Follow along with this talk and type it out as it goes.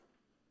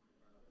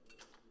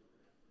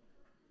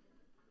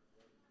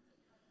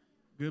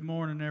Good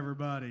morning,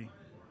 everybody.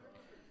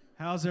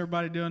 How's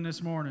everybody doing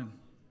this morning?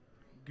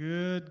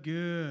 Good,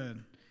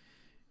 good.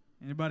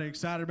 Anybody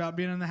excited about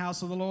being in the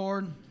house of the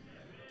Lord?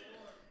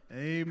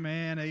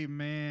 Amen,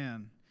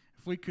 amen.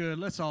 If we could,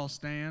 let's all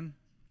stand.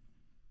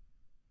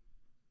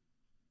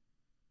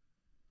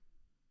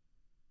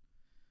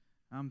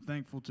 I'm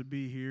thankful to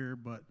be here,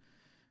 but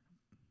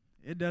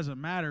it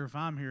doesn't matter if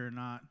I'm here or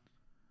not.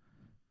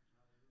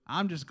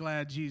 I'm just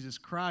glad Jesus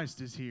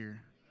Christ is here,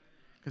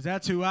 because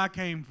that's who I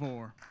came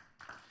for.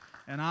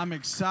 And I'm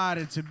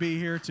excited to be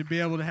here, to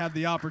be able to have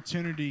the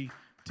opportunity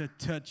to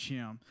touch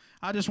Him.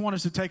 I just want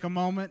us to take a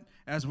moment,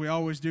 as we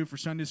always do for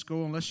Sunday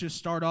school, and let's just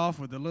start off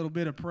with a little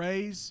bit of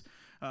praise.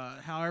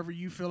 However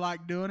you feel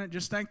like doing it,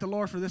 just thank the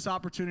Lord for this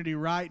opportunity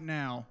right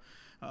now,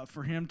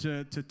 for Him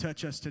to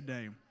touch us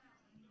today.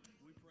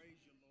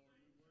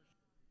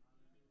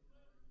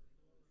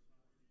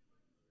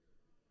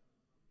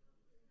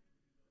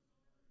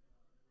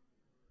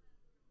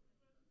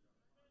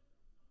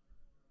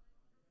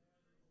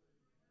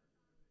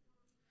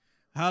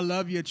 I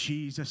love you,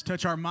 Jesus.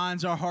 Touch our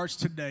minds, our hearts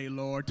today,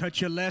 Lord. Touch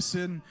your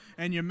lesson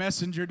and your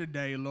messenger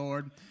today,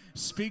 Lord.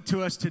 Speak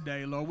to us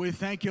today, Lord. We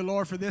thank you,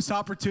 Lord, for this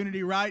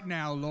opportunity right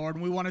now, Lord,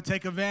 and we want to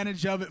take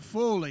advantage of it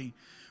fully.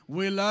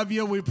 We love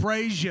you. We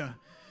praise you.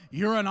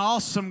 You're an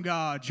awesome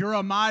God. You're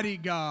a mighty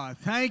God.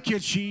 Thank you,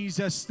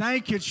 Jesus.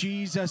 Thank you,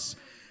 Jesus.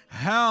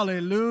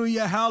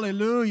 Hallelujah,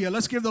 hallelujah.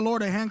 Let's give the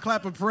Lord a hand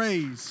clap of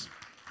praise.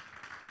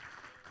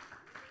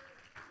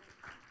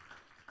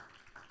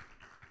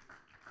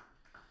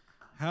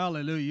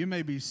 Hallelujah. You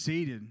may be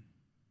seated.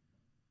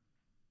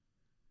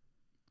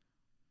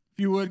 If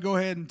you would, go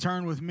ahead and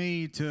turn with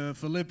me to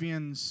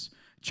Philippians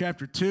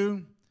chapter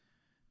 2.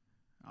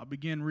 I'll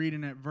begin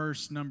reading at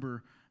verse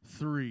number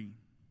 3.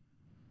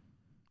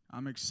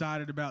 I'm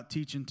excited about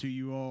teaching to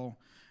you all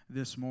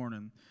this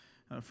morning.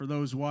 For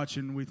those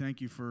watching, we thank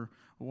you for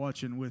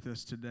watching with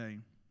us today.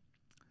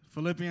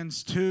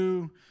 Philippians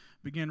 2,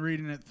 begin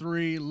reading at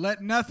 3.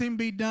 Let nothing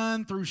be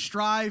done through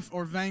strife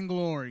or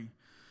vainglory,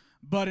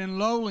 but in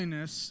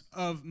lowliness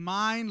of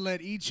mind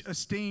let each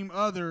esteem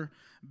other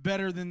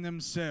better than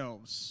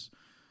themselves.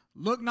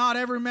 Look not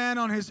every man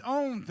on his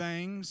own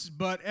things,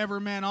 but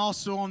every man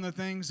also on the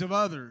things of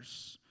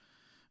others.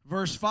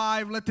 Verse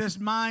 5, let this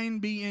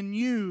mind be in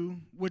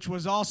you, which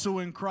was also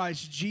in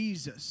Christ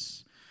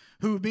Jesus,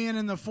 who being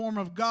in the form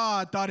of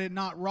God thought it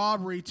not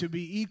robbery to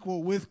be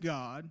equal with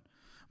God,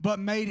 but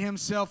made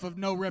himself of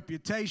no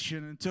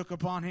reputation, and took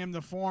upon him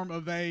the form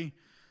of a,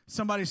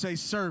 somebody say,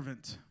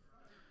 servant,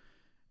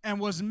 and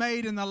was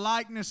made in the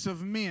likeness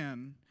of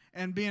men,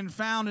 and being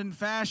found in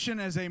fashion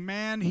as a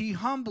man, he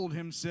humbled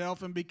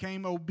himself and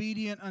became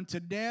obedient unto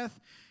death,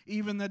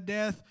 even the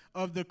death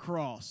of the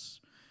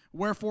cross.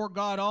 Wherefore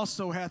God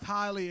also hath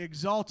highly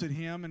exalted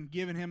him, and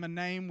given him a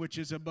name which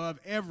is above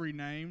every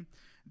name,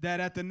 that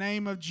at the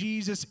name of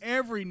Jesus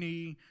every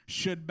knee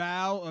should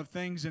bow, of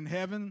things in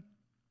heaven,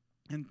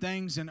 and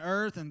things in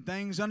earth, and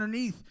things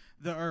underneath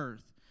the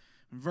earth.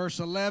 Verse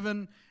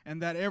 11,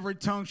 and that every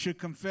tongue should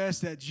confess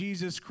that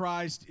Jesus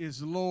Christ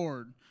is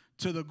Lord,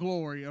 to the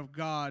glory of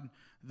God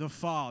the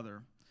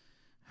Father.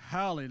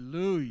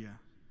 Hallelujah.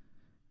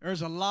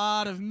 There's a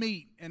lot of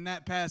meat in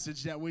that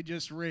passage that we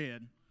just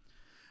read.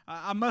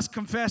 I must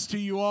confess to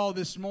you all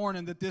this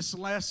morning that this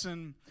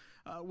lesson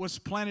was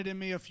planted in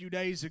me a few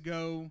days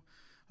ago,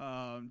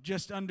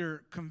 just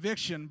under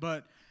conviction,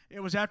 but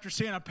it was after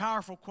seeing a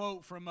powerful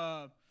quote from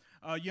a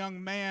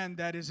young man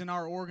that is in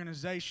our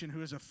organization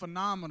who is a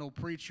phenomenal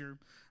preacher.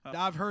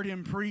 I've heard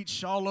him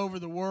preach all over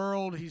the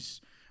world.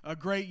 He's a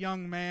great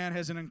young man,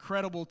 has an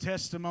incredible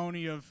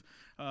testimony of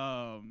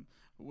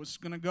was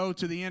going to go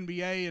to the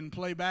NBA and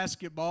play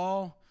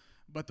basketball,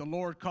 but the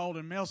Lord called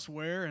him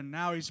elsewhere, and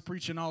now he's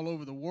preaching all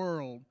over the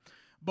world.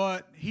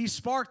 But he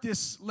sparked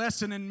this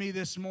lesson in me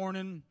this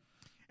morning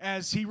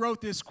as he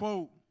wrote this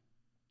quote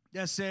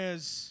that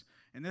says,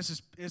 and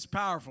this is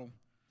powerful,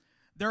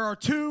 there are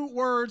two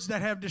words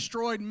that have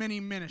destroyed many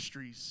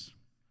ministries.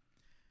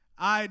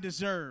 I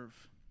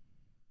deserve.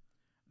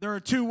 There are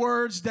two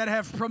words that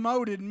have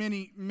promoted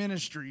many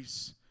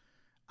ministries.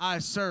 I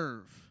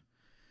serve.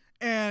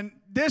 And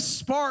this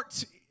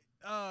sparked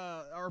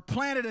or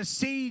planted a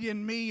seed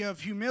in me of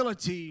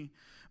humility,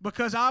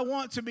 because I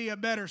want to be a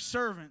better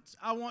servant.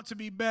 I want to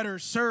be better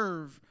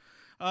served.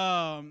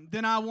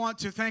 Then I want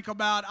to think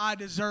about I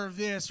deserve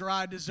this or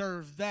I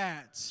deserve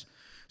that.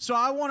 So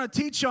I want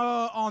to teach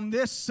on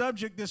this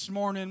subject this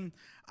morning,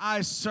 I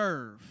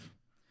serve.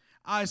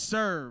 I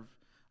serve.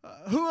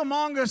 Who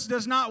among us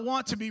does not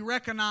want to be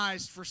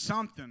recognized for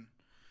something?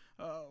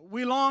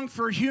 We long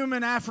for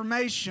human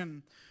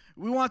affirmation.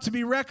 We want to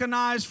be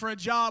recognized for a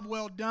job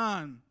well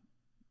done.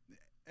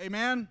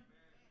 Amen?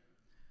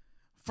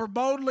 For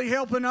boldly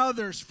helping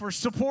others, for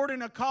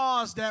supporting a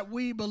cause that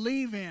we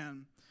believe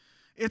in.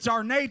 It's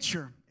our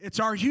nature. It's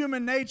our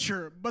human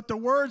nature. But the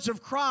words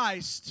of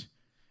Christ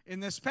in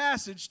this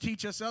passage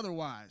teach us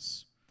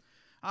otherwise.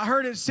 I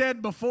heard it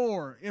said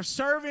before, if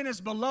serving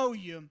is below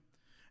you,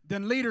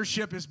 then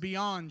leadership is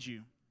beyond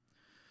you.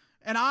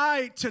 And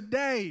I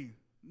today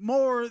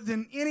more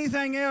than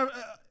anything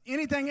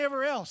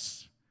ever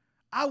else.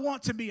 I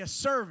want to be a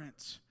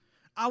servant.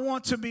 I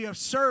want to be of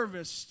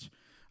service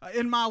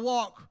in my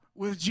walk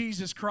with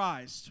Jesus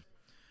Christ.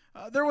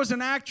 There was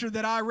an actor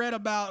that I read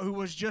about who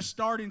was just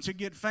starting to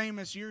get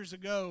famous years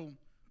ago.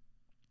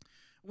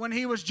 When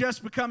he was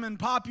just becoming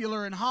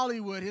popular in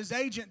Hollywood, his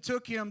agent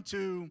took him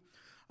to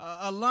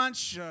a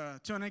lunch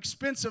to an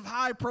expensive,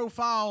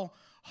 high-profile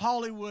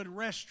Hollywood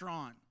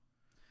restaurant.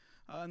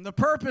 And the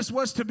purpose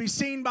was to be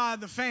seen by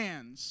the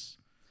fans.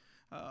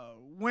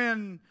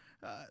 When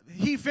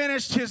he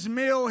finished his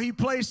meal, he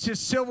placed his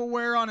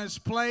silverware on his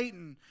plate,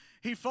 and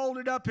he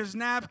folded up his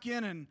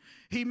napkin, and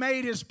he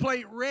made his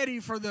plate ready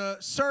for the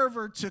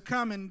server to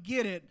come and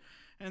get it,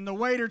 and the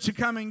waiter to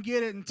come and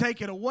get it and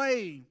take it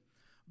away.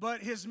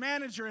 But his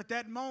manager at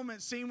that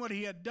moment seen what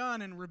he had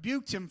done and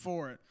rebuked him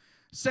for it,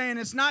 saying,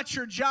 "It's not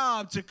your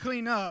job to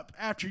clean up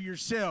after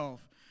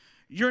yourself.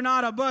 You're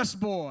not a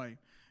busboy.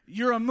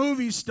 You're a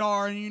movie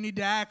star, and you need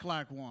to act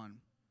like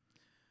one."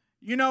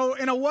 You know,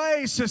 in a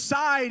way,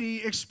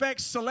 society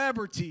expects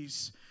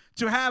celebrities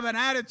to have an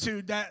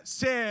attitude that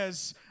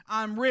says,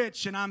 "I'm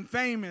rich and I'm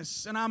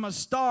famous and I'm a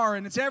star,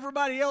 and it's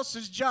everybody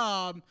else's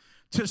job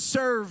to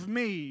serve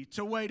me,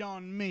 to wait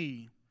on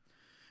me."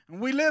 And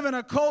we live in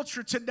a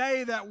culture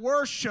today that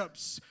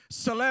worships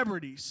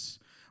celebrities,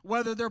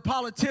 whether they're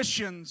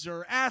politicians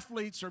or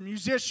athletes or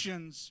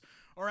musicians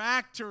or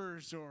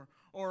actors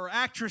or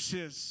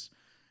actresses.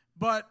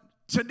 But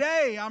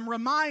today I'm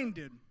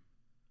reminded,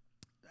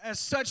 as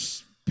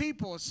such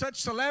people, as such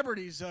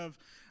celebrities, of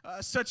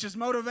such as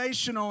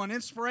motivational and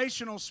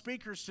inspirational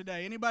speakers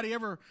today. Anybody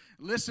ever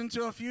listen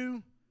to a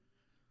few?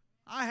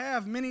 I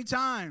have many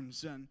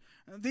times. And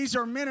these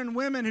are men and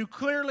women who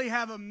clearly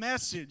have a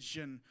message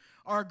and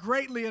are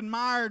greatly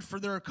admired for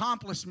their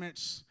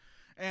accomplishments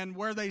and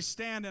where they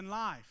stand in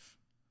life.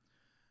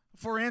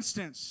 For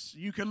instance,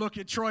 you could look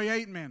at Troy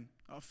Aikman,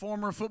 a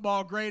former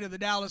football great of the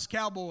Dallas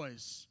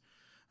Cowboys.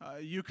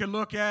 You could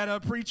look at a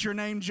preacher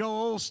named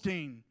Joel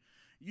Osteen.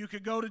 You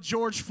could go to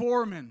George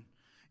Foreman.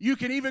 You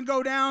could even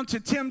go down to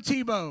Tim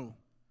Tebow.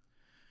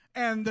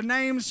 And the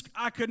names,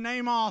 I could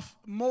name off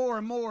more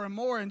and more and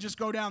more and just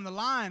go down the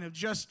line of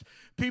just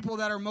people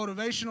that are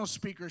motivational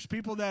speakers,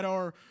 people that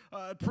are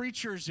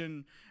preachers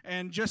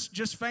and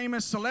just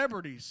famous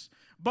celebrities.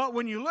 But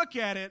when you look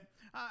at it,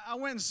 I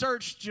went and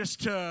searched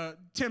just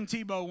Tim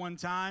Tebow one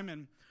time,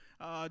 and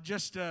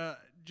just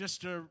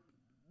to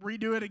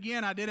redo it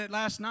again, I did it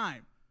last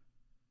night.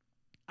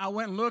 I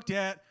went and looked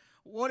at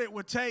what it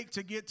would take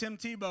to get Tim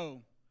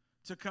Tebow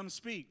to come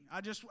speak.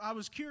 I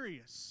was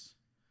curious.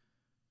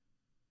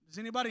 Does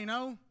anybody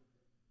know?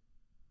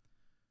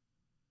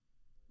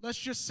 Let's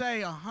just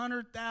say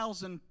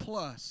 100,000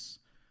 plus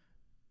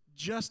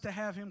just to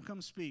have him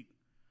come speak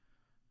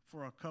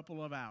for a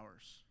couple of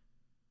hours.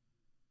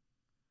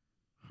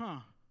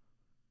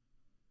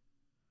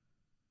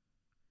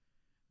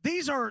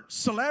 These are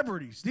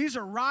celebrities. These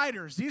are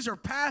writers. These are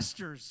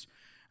pastors.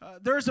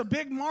 There's a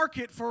big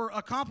market for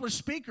accomplished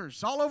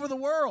speakers all over the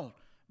world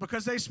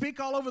because they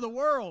speak all over the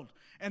world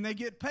and they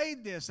get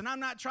paid this. And I'm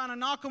not trying to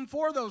knock them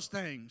for those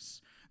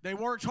things. They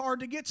worked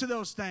hard to get to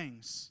those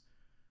things.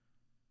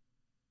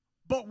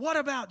 But what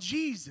about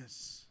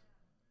Jesus?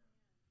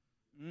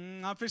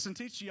 I'm fixing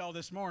to teach y'all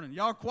this morning.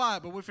 Y'all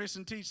quiet, but we're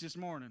fixing to teach this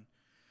morning.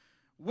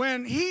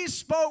 When he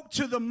spoke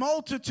to the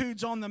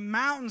multitudes on the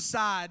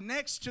mountainside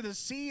next to the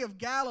Sea of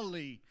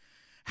Galilee,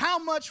 how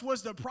much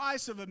was the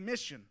price of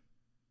admission?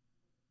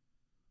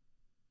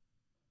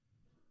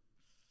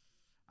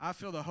 I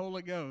feel the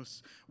Holy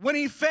Ghost. When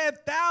he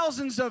fed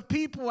thousands of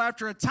people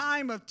after a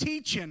time of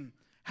teaching,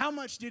 how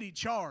much did he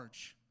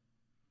charge?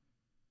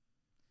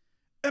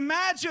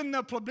 Imagine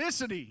the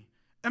publicity.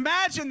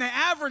 Imagine the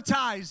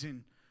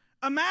advertising.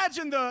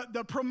 Imagine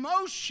the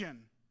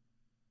promotion.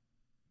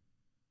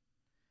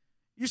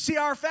 You see,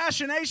 our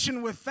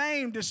fascination with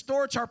fame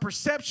distorts our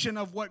perception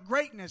of what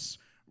greatness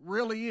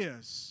really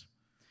is.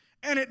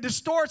 And it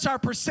distorts our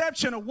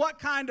perception of what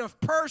kind of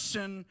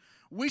person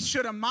we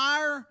should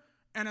admire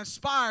and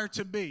aspire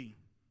to be.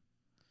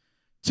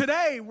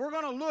 Today, we're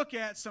going to look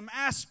at some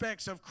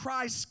aspects of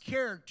Christ's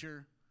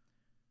character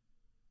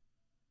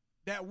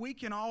that we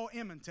can all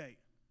imitate.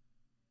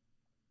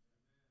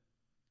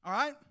 All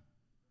right?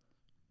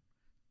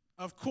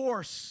 Of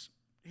course,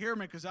 hear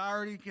me, because I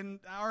already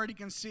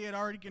can see it, I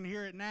already can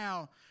hear it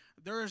now.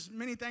 There's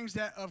many things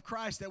of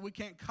Christ that we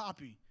can't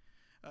copy.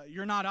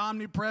 You're not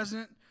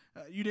omnipresent.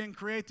 You didn't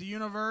create the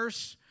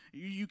universe.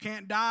 You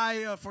can't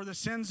die for the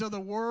sins of the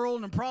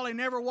world, and probably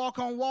never walk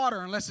on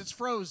water unless it's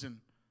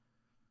frozen.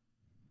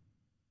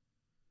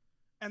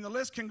 And the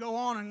list can go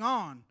on and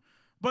on.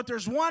 But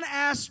there's one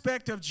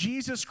aspect of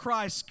Jesus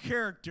Christ's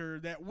character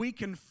that we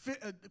can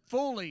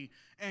fully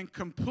and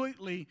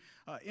completely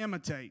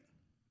imitate.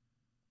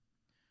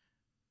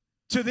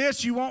 To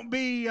this, you won't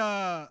be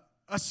a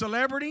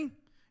celebrity.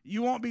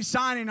 You won't be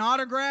signing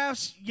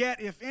autographs. Yet,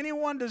 if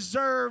anyone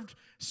deserved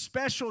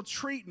special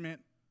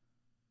treatment,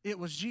 it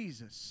was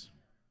Jesus.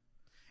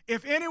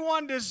 If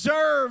anyone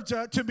deserved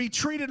to be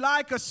treated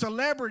like a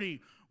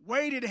celebrity,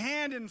 waited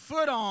hand and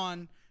foot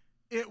on,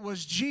 it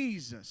was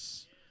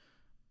Jesus.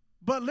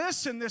 But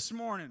listen this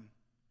morning.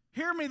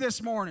 Hear me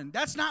this morning.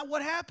 That's not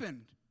what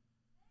happened.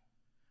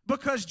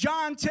 Because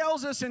John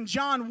tells us in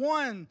John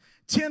 1,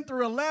 10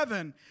 through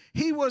 11,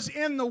 he was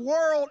in the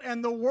world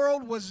and the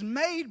world was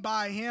made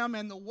by him,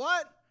 and the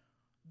what?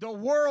 The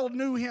world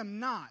knew him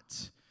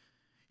not.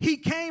 He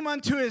came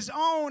unto his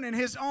own, and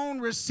his own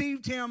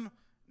received him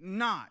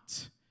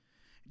not.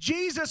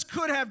 Jesus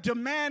could have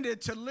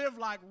demanded to live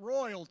like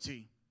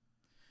royalty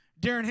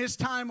during his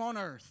time on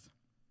earth,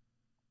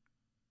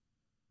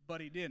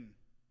 but he didn't.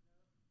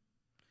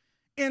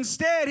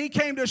 Instead, he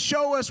came to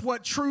show us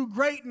what true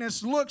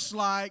greatness looks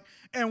like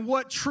and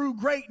what true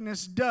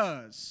greatness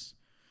does.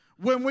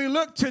 When we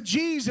look to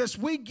Jesus,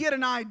 we get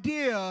an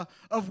idea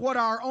of what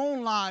our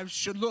own lives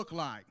should look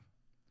like.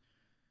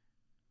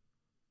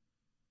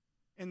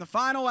 In the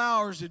final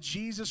hours of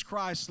Jesus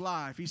Christ's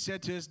life, he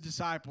said to his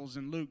disciples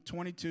in Luke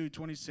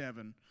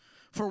 22:27,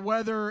 "For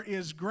whether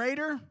is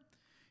greater,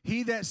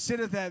 he that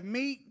sitteth at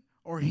meat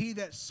or he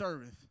that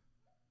serveth?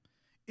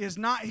 Is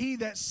not he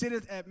that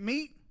sitteth at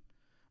meat?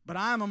 But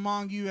I am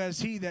among you as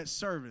he that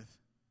serveth."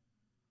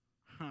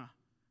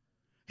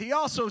 He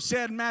also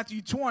said in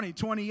Matthew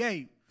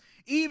 20:28,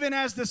 "Even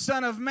as the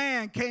Son of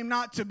Man came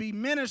not to be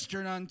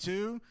ministered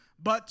unto,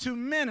 but to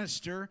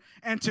minister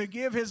and to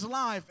give his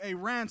life a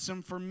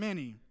ransom for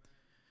many."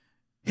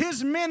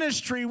 His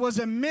ministry was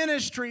a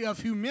ministry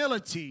of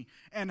humility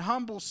and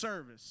humble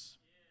service.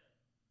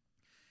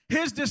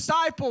 His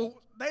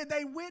disciple,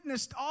 they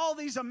witnessed all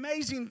these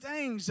amazing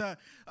things,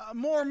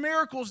 more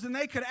miracles than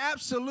they could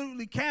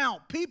absolutely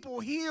count.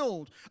 People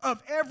healed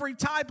of every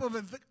type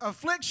of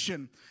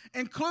affliction,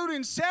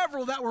 including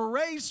several that were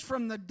raised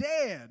from the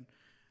dead.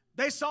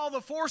 They saw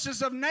the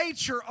forces of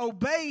nature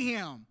obey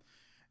him.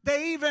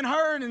 They even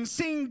heard and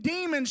seen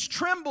demons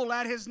tremble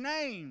at his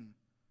name.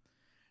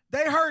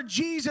 They heard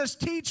Jesus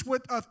teach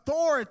with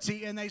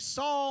authority, and they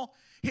saw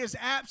his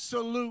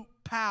absolute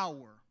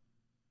power.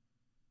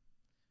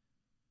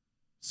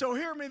 So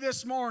hear me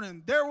this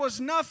morning. There was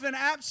nothing,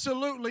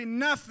 absolutely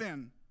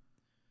nothing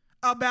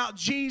about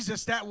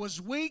Jesus that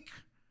was weak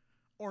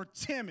or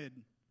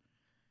timid.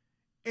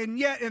 And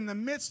yet, in the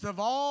midst of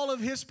all of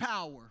his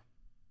power,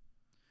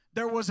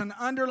 there was an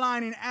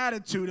underlying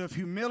attitude of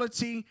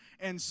humility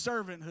and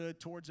servanthood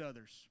towards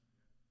others.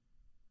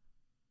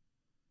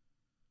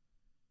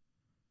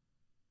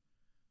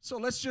 So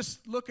let's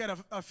just look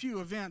at a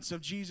few events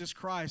of Jesus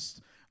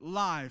Christ's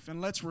life,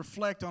 and let's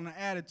reflect on the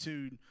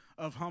attitude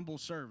of humble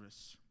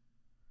service.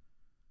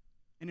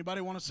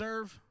 Anybody want to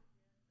serve?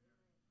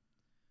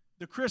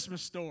 The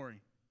Christmas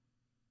story.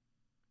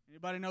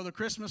 Anybody know the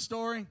Christmas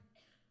story?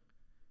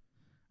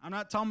 I'm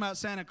not talking about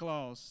Santa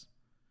Claus.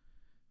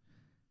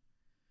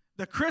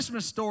 The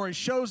Christmas story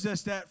shows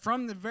us that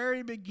from the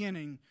very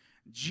beginning,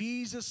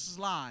 Jesus'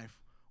 life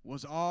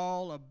was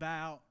all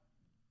about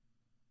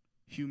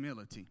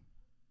humility.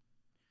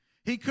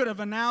 He could have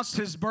announced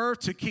his birth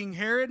to King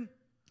Herod,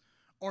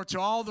 or to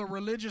all the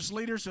religious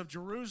leaders of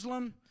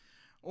Jerusalem,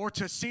 or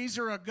to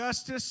Caesar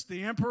Augustus,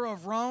 the emperor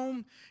of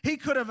Rome. He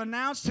could have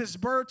announced his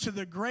birth to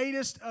the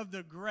greatest of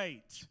the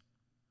great.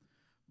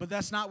 But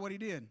that's not what he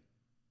did.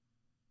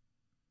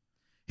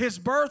 His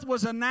birth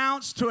was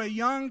announced to a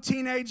young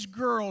teenage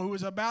girl who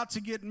was about to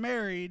get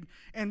married,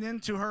 and then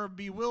to her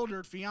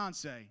bewildered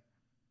fiancé.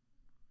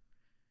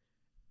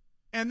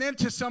 And then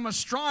to some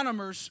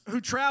astronomers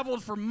who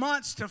traveled for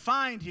months to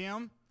find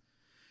him.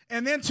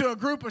 And then to a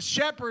group of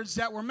shepherds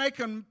that were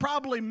making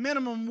probably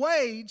minimum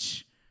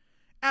wage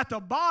at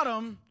the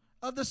bottom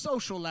of the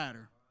social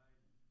ladder.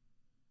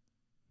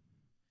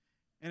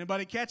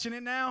 Anybody catching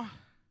it now?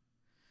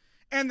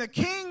 And the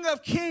King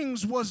of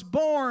Kings was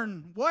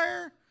born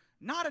where?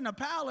 Not in a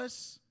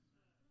palace.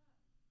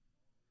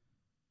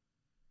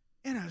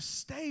 In a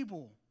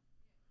stable.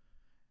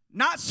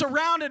 Not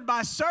surrounded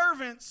by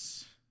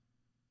servants,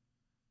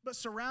 but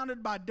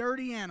surrounded by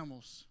dirty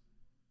animals.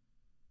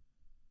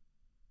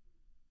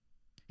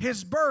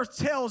 His birth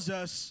tells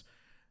us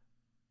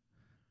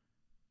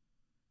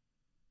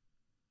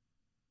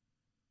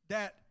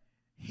that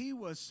he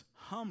was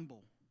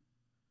humble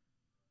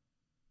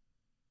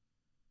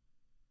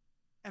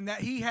and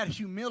that he had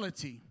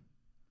humility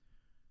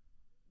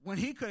when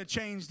he could have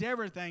changed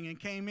everything and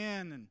came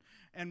in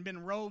and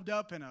been robed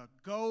up in a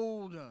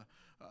gold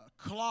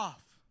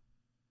cloth.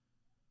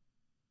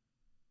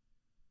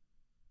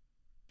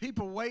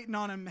 People waiting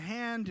on him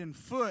hand and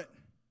foot.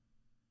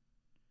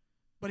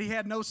 But he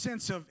had no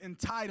sense of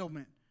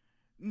entitlement,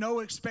 no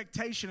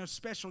expectation of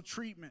special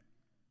treatment.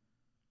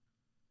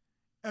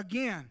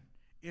 Again,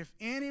 if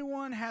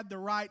anyone had the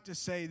right to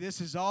say, this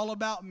is all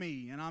about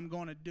me and I'm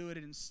going to do it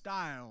in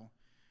style,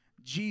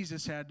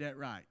 Jesus had that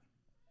right.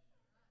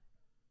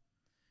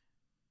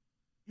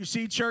 You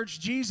see,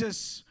 church,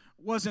 Jesus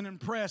wasn't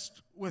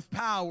impressed with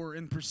power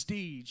and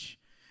prestige.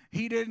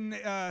 He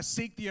didn't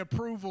seek the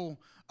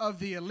approval of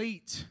the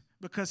elite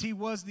because he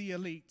was the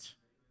elite.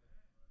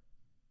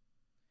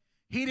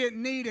 He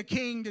didn't need a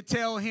king to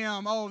tell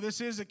him, oh,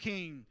 this is a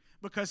king,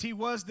 because he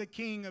was the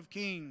King of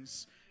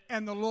Kings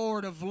and the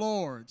Lord of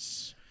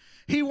lords.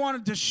 He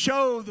wanted to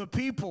show the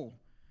people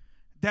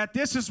that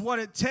this is what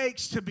it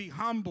takes to be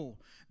humble.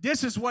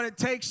 This is what it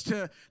takes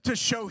to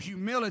show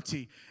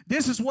humility.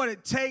 This is what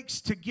it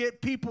takes to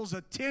get people's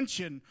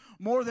attention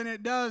more than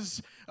it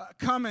does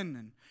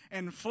coming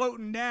and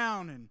floating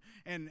down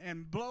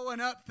and blowing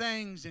up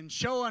things and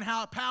showing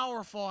how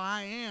powerful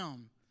I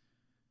am.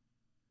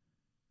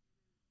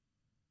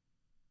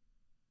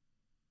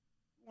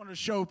 I want to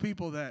show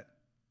people that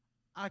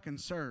I can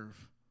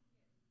serve.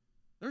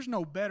 There's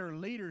no better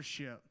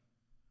leadership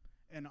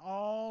in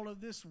all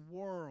of this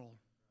world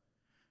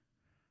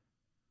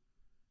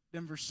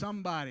than for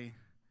somebody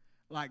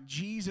like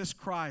Jesus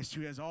Christ,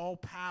 who has all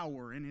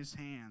power in his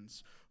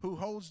hands, who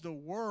holds the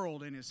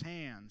world in his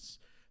hands,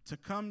 to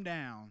come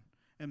down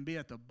and be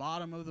at the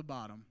bottom of the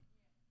bottom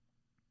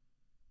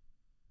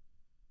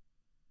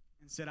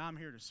and said, I'm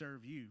here to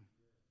serve you.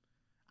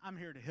 I'm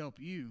here to help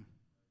you.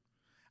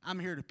 I'm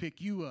here to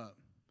pick you up.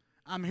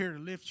 I'm here to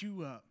lift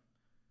you up.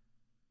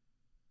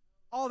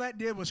 All that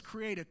did was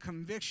create a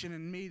conviction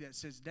in me that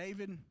says,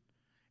 David,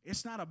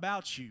 it's not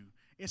about you.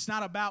 It's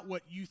not about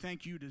what you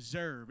think you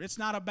deserve. It's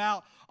not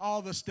about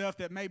all the stuff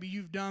that maybe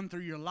you've done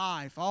through your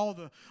life, all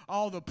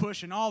the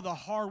push and all the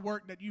hard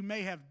work that you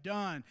may have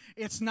done.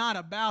 It's not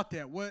about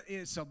that. What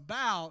it's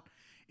about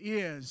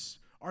is,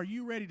 are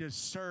you ready to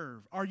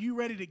serve? Are you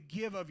ready to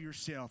give of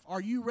yourself?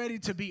 Are you ready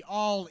to be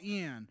all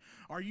in?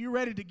 Are you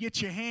ready to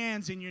get your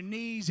hands and your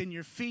knees and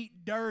your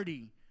feet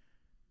dirty?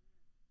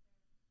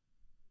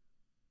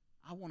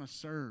 I want to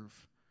serve.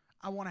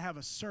 I want to have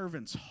a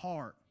servant's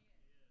heart.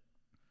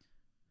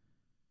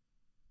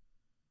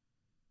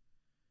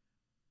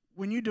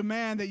 When you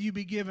demand that you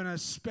be given a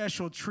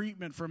special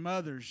treatment from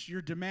others,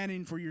 you're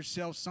demanding for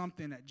yourself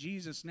something that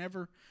Jesus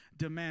never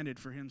demanded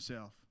for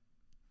himself.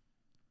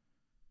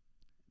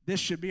 This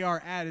should be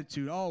our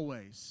attitude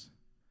always.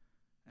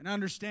 And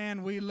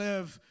understand we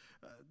live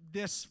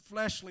this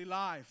fleshly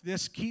life.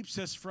 This keeps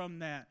us from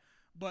that.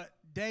 But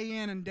day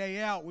in and day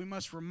out, we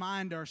must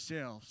remind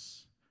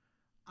ourselves,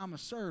 I'm a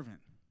servant.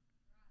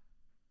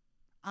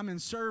 I'm in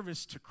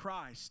service to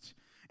Christ.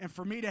 And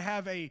for me to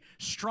have a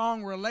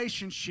strong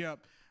relationship,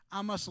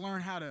 I must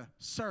learn how to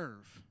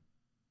serve.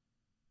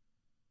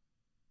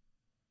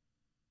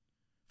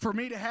 For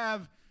me to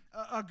have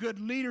a good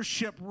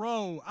leadership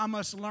role, I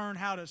must learn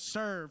how to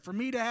serve. For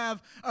me to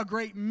have a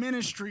great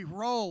ministry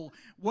role,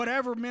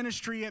 whatever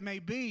ministry it may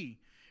be.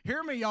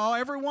 Hear me, y'all.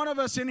 Every one of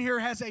us in here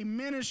has a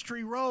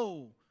ministry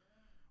role.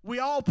 We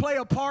all play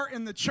a part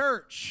in the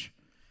church.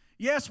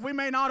 Yes, we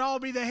may not all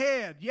be the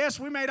head. Yes,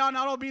 we may not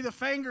all be the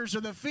fingers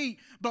or the feet,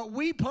 but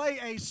we play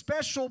a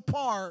special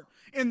part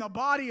in the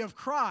body of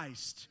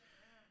Christ.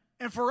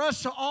 And for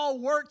us to all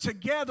work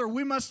together,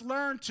 we must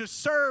learn to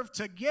serve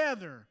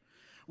together.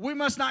 We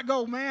must not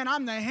go, man,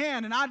 I'm the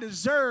hand and I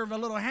deserve a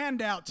little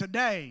handout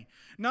today.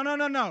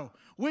 No.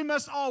 We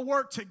must all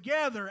work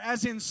together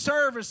as in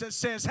service that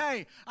says,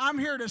 hey, I'm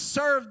here to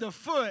serve the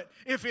foot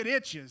if it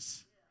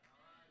itches.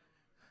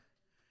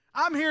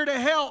 I'm here to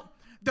help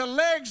the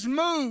legs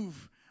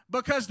move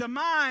because the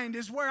mind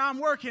is where I'm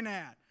working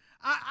at.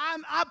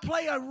 I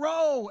play a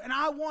role, and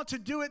I want to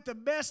do it the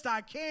best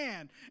I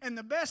can. And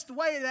the best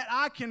way that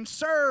I can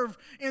serve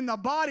in the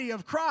body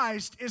of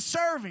Christ is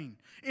serving,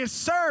 is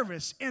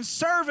service, and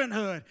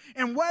servanthood.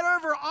 And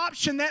whatever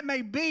option that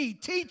may be,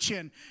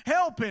 teaching,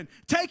 helping,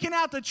 taking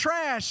out the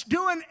trash,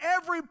 doing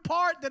every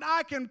part that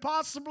I can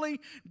possibly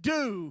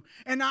do,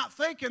 and not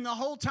thinking the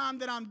whole time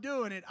that I'm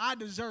doing it, I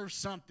deserve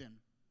something.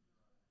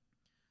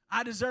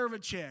 I deserve a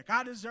check.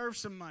 I deserve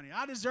some money.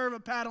 I deserve a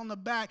pat on the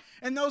back.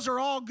 And those are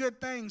all good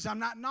things. I'm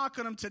not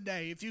knocking them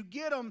today. If you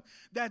get them,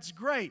 that's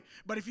great.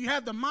 But if you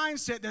have the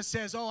mindset that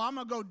says, oh, I'm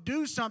going to go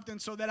do something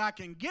so that I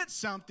can get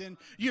something,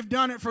 you've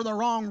done it for the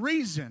wrong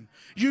reason.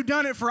 You've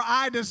done it for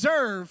I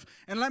deserve.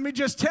 And let me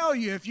just tell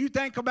you, if you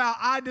think about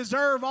I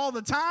deserve all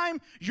the time,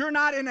 you're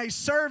not in a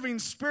serving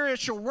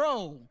spiritual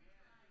role.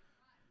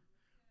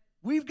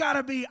 We've got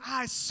to be,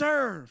 I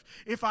serve.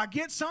 If I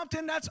get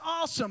something, that's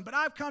awesome. But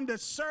I've come to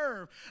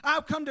serve.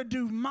 I've come to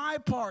do my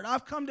part.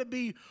 I've come to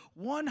be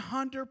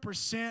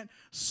 100%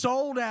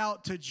 sold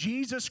out to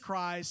Jesus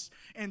Christ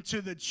and to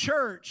the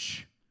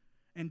church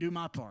and do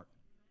my part.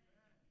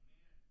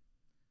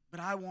 But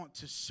I want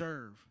to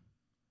serve.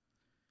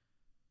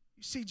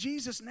 You see,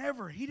 Jesus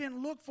he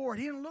didn't look for it.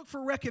 He didn't look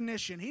for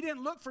recognition. He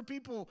didn't look for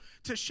people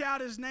to shout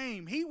his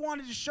name. He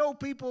wanted to show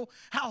people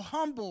how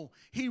humble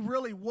he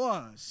really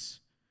was.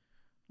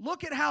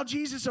 Look at how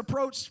Jesus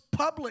approached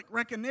public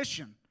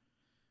recognition.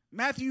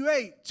 Matthew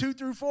 8,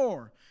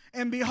 2-4.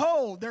 And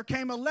behold, there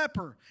came a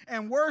leper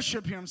and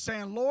worshiped him,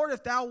 saying, Lord,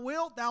 if thou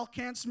wilt, thou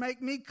canst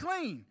make me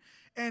clean.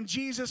 And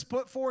Jesus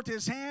put forth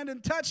his hand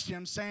and touched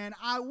him, saying,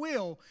 I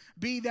will,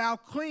 be thou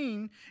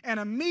clean. And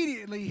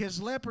immediately his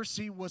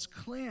leprosy was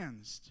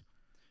cleansed.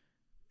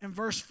 In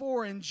verse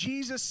 4, and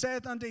Jesus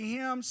saith unto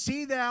him,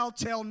 see thou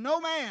tell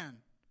no man,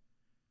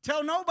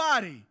 tell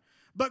nobody,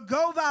 but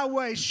go thy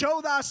way,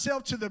 show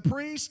thyself to the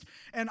priest,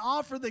 and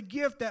offer the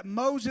gift that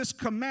Moses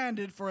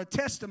commanded for a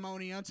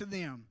testimony unto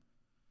them.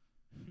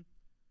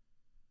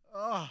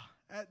 Oh,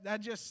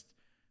 That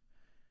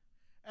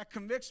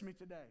convicts me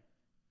today.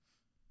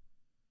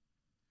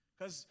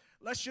 Because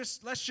let's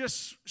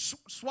just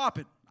swap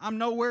it. I'm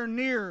nowhere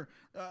near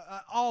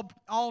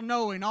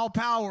all-knowing,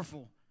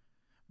 all-powerful.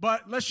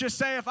 But let's just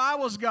say if I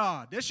was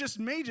God, it's just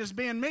me just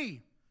being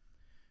me.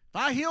 If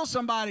I heal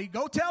somebody,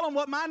 go tell them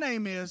what my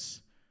name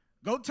is.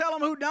 Go tell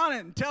them who done it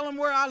and tell them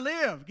where I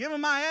live. Give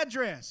them my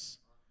address.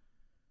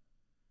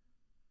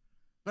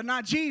 But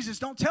not Jesus.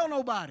 Don't tell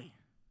nobody.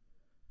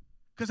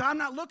 Because I'm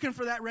not looking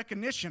for that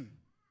recognition.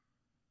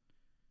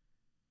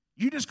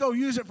 You just go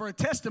use it for a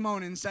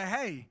testimony and say,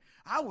 hey,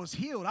 I was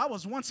healed. I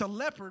was once a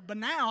leopard, but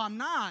now I'm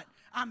not.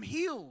 I'm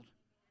healed.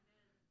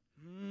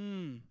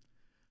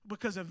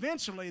 Because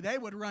eventually they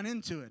would run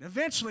into it.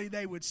 Eventually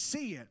they would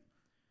see it.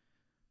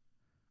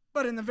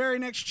 But in the very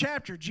next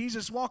chapter,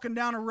 Jesus walking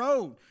down a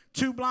road,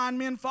 2 blind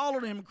men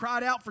followed him and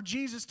cried out for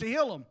Jesus to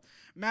heal them.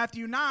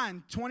 Matthew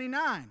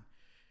 9:29.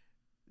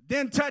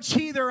 Then touched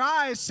he their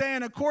eyes,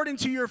 saying, according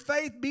to your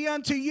faith be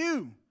unto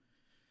you.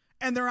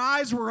 And their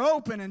eyes were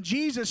open, and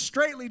Jesus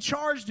straightly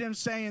charged them,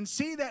 saying,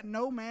 see that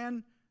no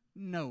man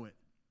know it.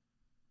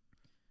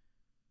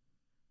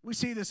 We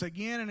see this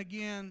again and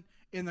again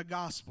in the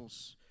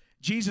Gospels.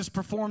 Jesus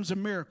performs a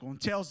miracle and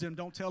tells them,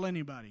 don't tell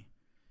anybody.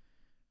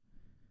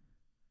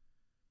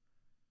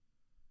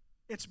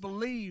 It's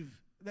believed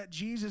that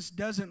Jesus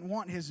doesn't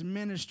want his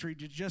ministry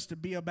to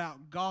be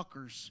about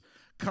gawkers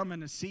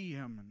coming to see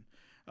him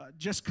and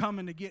just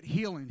coming to get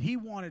healing. He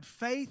wanted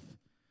faith,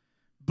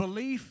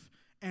 belief,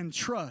 and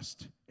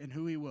trust in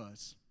who he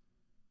was.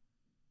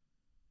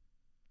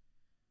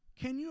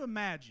 Can you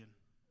imagine?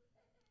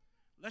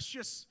 Let's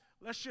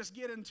just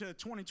get into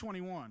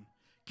 2021.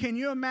 Can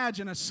you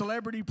imagine a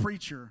celebrity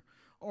preacher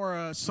or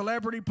a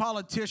celebrity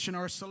politician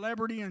or a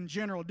celebrity in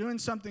general doing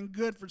something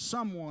good for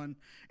someone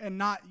and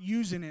not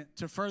using it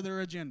to further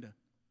agenda?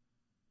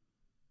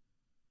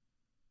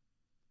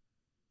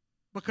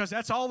 Because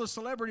that's all the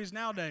celebrities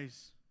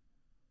nowadays.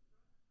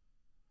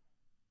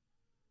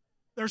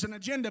 There's an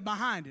agenda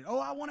behind it. Oh,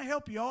 I want to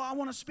help you. Oh, I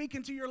want to speak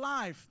into your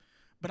life.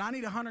 But I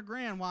need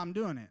 $100,000 while I'm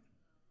doing it.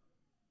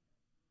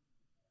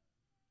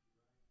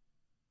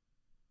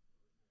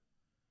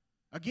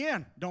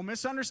 Again, don't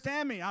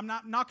misunderstand me. I'm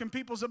not knocking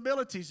people's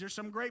abilities. There's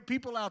some great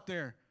people out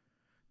there.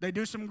 They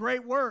do some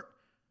great work.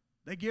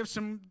 They give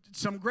some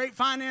great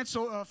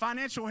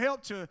financial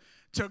help to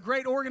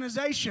great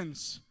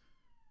organizations.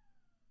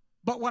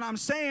 But what I'm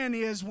saying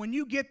is when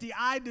you get the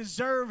I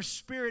deserve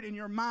spirit in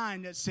your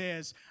mind that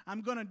says,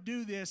 I'm going to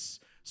do this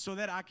so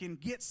that I can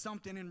get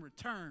something in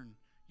return,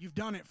 you've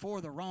done it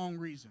for the wrong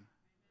reason.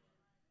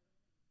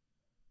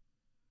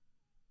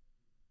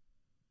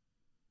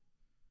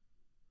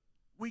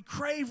 We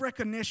crave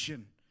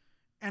recognition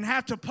and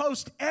have to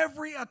post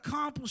every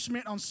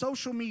accomplishment on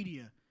social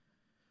media.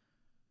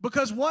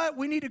 Because what?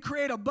 We need to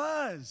create a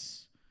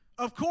buzz.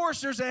 Of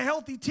course, there's a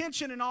healthy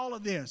tension in all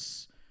of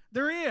this.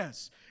 There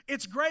is.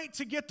 It's great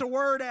to get the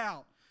word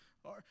out,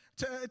 or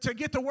to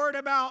get the word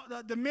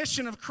about the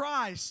mission of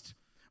Christ.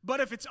 But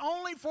if it's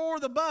only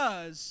for the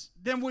buzz,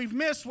 then we've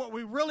missed what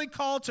we really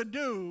called to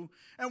do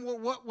and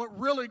what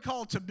really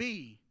called to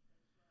be.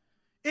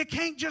 It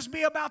can't just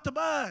be about the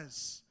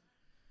buzz.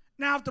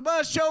 Now, if the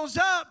buzz shows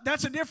up,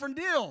 that's a different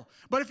deal.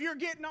 But if you're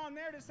getting on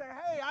there to say,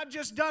 hey, I've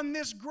just done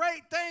this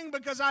great thing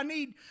because I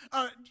need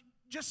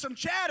just some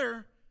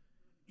chatter,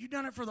 you've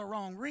done it for the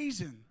wrong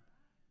reason.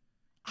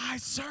 I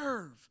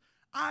serve.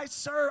 I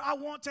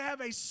want to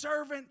have a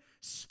servant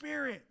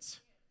spirit.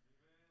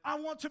 I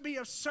want to be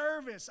of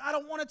service. I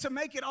don't want it to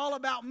make it all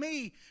about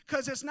me,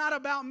 because it's not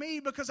about me,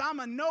 because I'm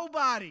a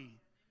nobody.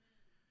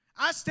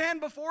 I stand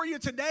before you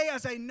today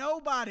as a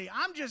nobody.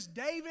 I'm just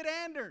David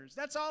Anders.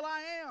 That's all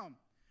I am.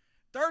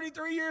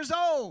 33 years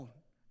old.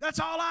 That's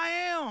all I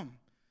am.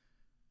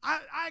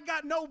 I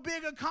got no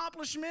big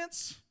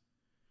accomplishments.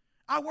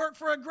 I work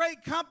for a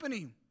great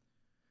company.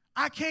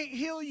 I can't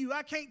heal you.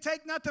 I can't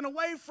take nothing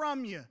away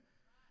from you.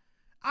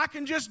 I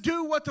can just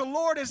do what the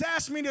Lord has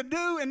asked me to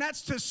do, and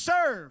that's to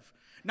serve.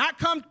 Not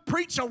come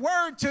preach a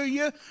word to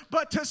you,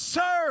 but to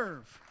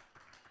serve.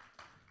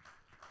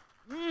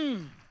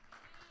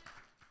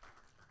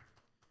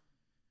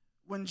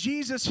 When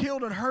Jesus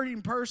healed a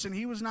hurting person,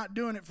 he was not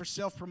doing it for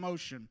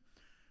self-promotion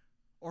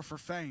or for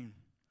fame.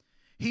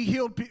 He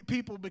healed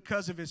people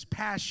because of his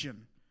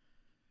passion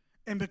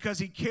and because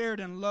he cared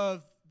and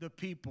loved the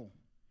people.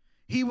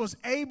 He was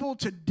able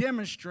to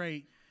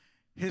demonstrate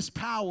his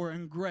power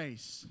and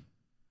grace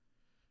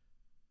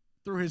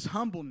through his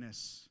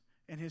humbleness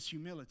and his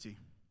humility.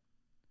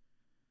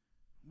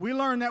 We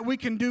learn that we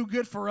can do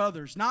good for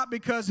others, not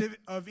because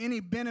of any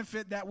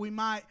benefit that we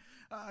might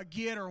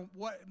get or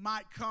what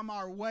might come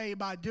our way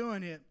by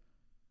doing it,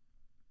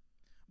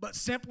 but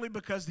simply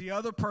because the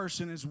other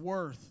person is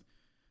worth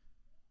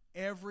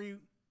every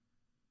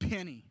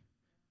penny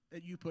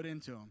that you put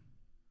into them,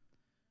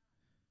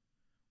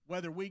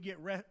 whether we get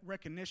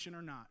recognition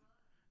or not.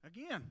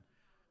 Again,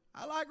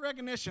 I like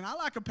recognition. I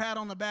like a pat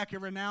on the back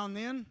every now and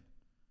then,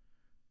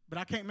 but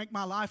I can't make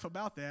my life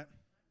about that.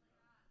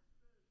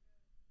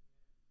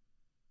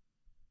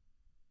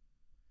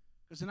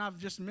 because then I've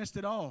just missed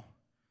it all.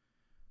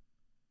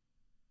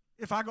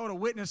 If I go to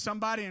witness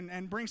somebody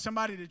and bring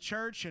somebody to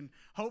church and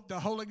hope the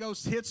Holy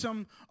Ghost hits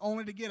them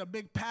only to get a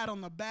big pat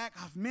on the back,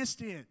 I've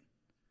missed it.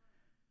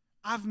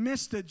 I've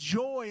missed the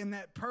joy in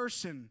that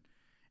person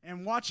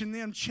and watching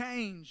them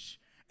change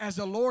as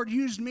the Lord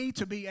used me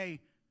to be a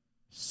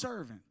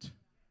servant.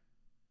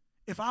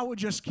 If I would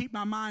just keep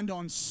my mind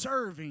on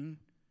serving,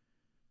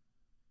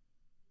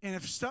 and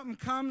if something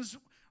comes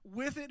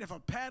with it, if a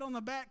pat on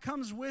the back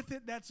comes with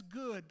it, that's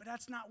good, but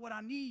that's not what I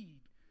need.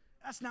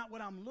 That's not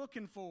what I'm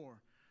looking for.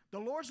 The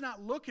Lord's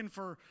not looking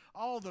for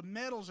all the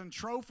medals and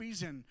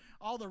trophies and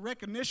all the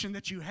recognition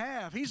that you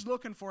have. He's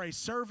looking for a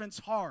servant's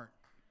heart.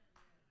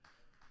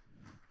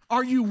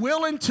 Are you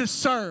willing to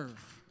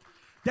serve?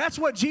 That's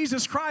what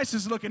Jesus Christ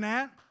is looking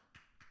at.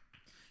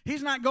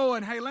 He's not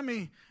going, hey, let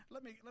me go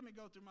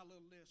through my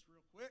little list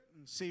real quick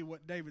and see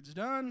what David's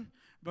done,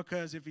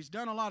 because if he's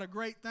done a lot of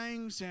great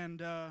things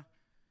and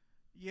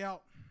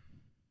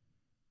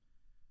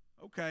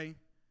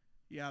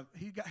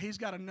he's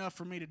got enough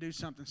for me to do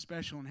something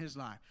special in his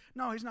life.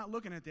 No, he's not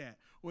looking at that.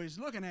 What he's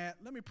looking at,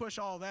 let me push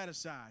all that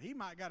aside. He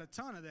might got a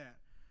ton of that,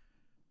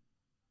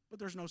 but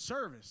there's no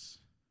service.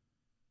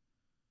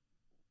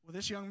 Well,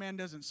 this young man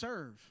doesn't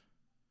serve.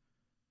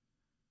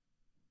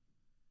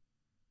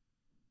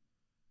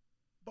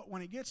 But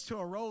when he gets to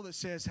a role that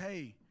says,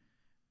 hey,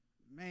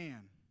 man,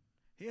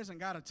 he hasn't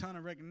got a ton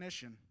of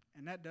recognition,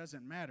 and that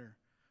doesn't matter.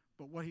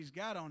 But what he's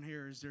got on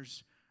here is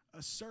there's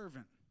a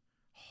servant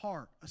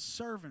heart, a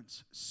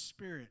servant's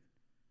spirit.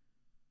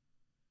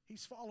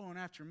 He's following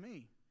after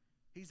me.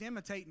 He's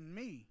imitating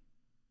me.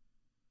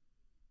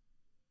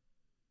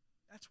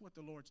 That's what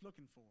the Lord's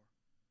looking for.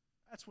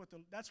 That's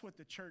what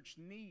the church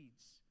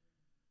needs.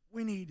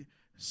 We need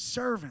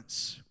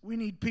servants. We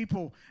need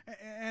people,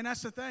 and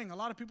that's the thing. A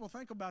lot of people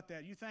think about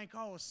that. You think,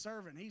 oh, a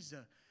servant, he's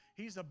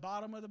the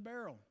bottom of the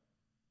barrel.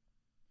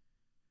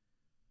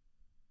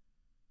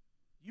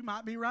 You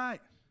might be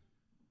right.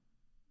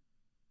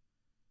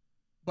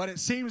 But it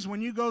seems when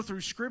you go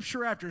through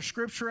Scripture after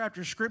Scripture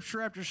after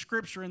Scripture after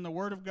Scripture in the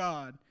Word of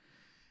God,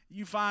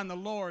 you find the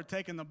Lord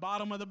taking the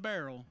bottom of the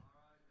barrel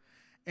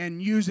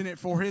and using it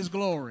for His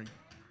glory.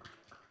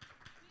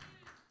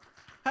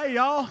 Hey,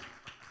 y'all,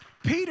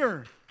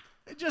 Peter,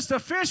 just a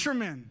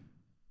fisherman,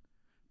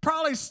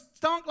 probably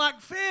stunk like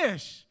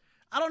fish.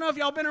 I don't know if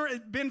y'all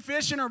been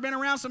fishing or been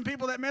around some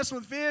people that mess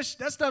with fish.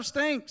 That stuff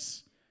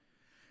stinks.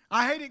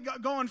 I hate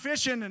it going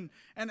fishing, and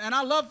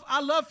I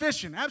love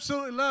fishing.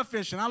 Absolutely love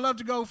fishing. I love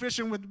to go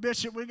fishing with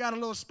Bishop. We got a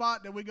little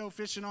spot that we go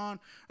fishing on.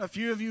 A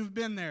few of you have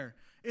been there.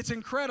 It's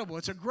incredible.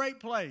 It's a great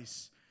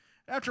place.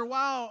 After a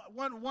while,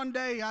 one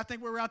day, I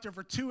think we were out there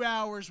for 2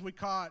 hours. We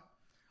caught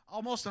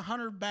almost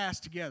 100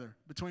 bass together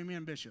between me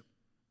and Bishop.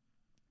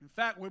 In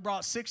fact, we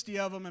brought 60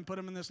 of them and put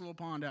them in this little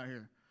pond out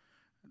here.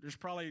 There's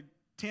probably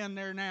 10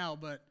 there now,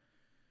 but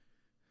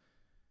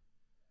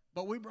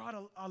we brought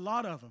a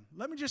lot of them.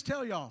 Let me just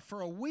tell y'all,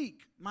 for a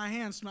week, my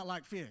hands smelled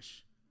like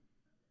fish.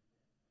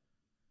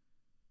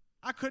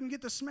 I couldn't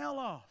get the smell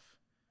off.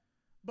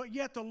 But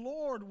yet the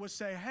Lord would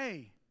say,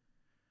 hey,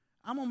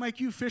 I'm going to make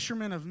you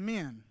fishermen of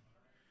men.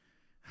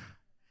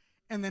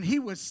 And then He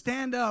would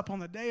stand up on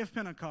the day of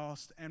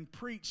Pentecost and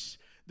preach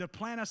the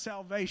plan of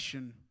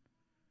salvation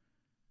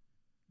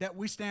that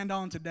we stand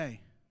on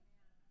today.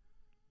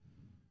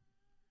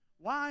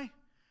 Why?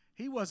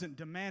 He wasn't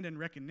demanding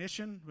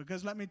recognition,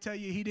 because let me tell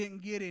you, he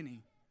didn't get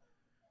any.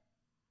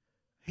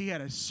 He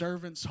had a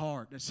servant's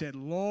heart that said,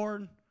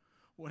 Lord,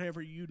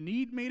 whatever you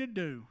need me to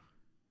do,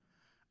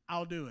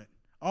 I'll do it.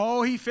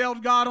 Oh, he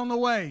failed God on the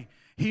way.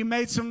 He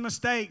made some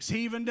mistakes.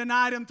 He even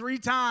denied Him 3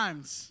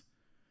 times.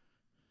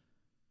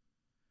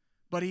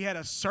 But he had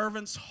a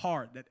servant's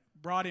heart that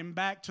brought him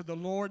back to the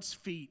Lord's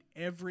feet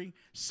every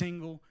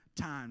single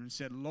time and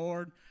said,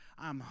 Lord,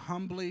 I'm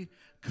humbly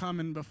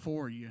coming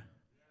before you.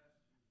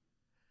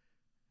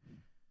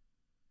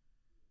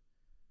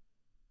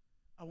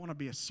 I want to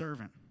be a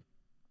servant.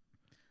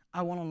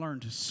 I want to learn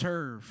to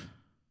serve.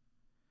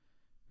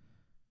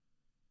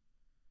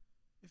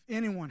 If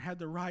anyone had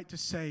the right to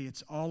say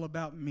it's all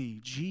about me,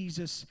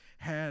 Jesus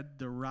had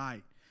the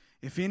right.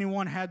 If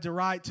anyone had the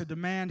right to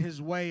demand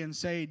His way and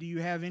say, do you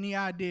have any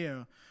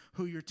idea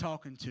who you're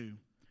talking to?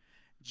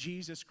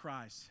 Jesus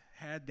Christ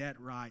had that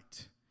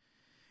right.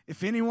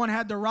 If anyone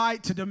had the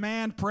right to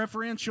demand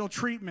preferential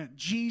treatment,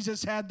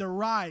 Jesus had the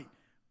right,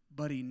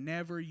 but He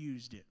never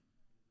used it.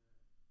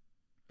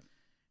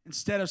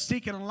 Instead of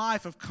seeking a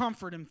life of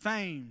comfort and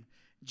fame,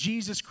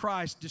 Jesus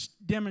Christ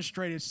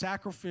demonstrated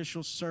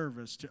sacrificial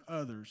service to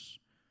others,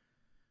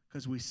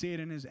 because we see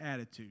it in His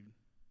attitude.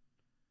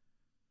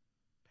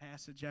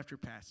 Passage after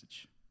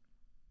passage.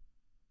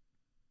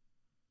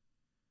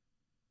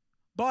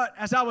 But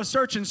as I was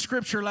searching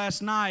Scripture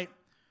last night,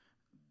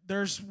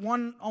 there's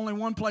only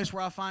one place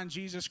where I find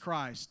Jesus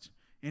Christ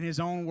in His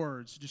own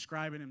words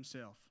describing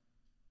Himself.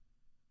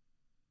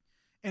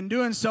 In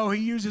doing so,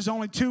 He uses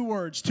only 2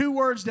 words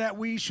that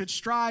we should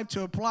strive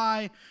to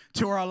apply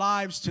to our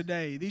lives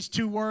today. These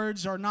 2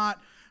 words are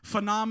not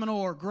phenomenal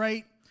or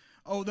great,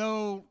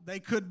 although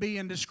they could be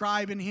in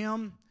describing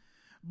Him.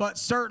 but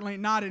certainly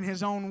not in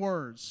his own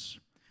words.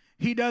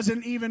 He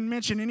doesn't even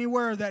mention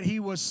anywhere that he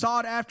was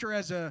sought after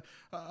as a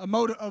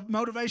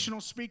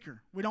motivational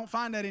speaker. We don't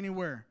find that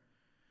anywhere,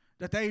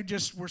 that they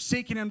just were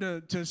seeking him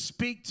to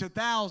speak to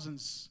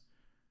thousands.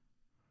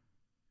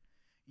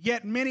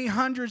 Yet many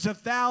hundreds of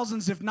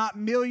thousands, if not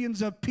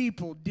millions of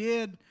people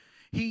did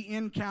he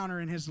encounter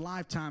in his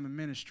lifetime of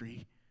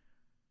ministry.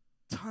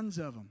 Tons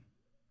of them.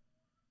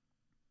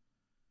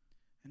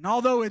 And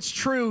although it's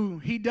true,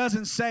 he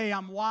doesn't say,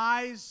 I'm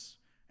wise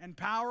and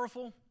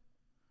powerful,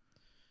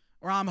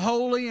 or I'm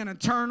holy and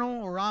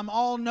eternal, or I'm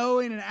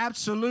all-knowing and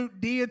absolute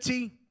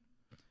deity.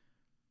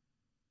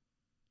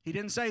 He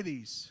didn't say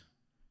these.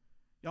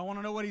 Y'all want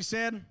to know what he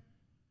said?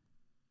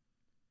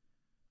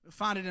 We'll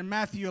find it in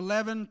Matthew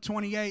 11,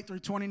 28 through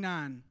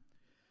 29.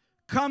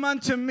 Come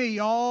unto me,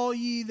 all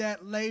ye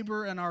that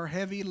labor and are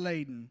heavy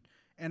laden,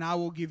 and I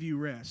will give you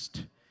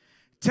rest.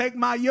 Take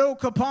my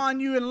yoke upon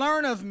you and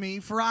learn of me,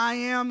 for I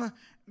am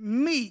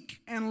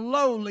meek and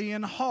lowly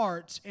in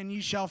heart, and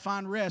ye shall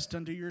find rest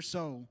unto your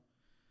soul.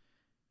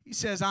 He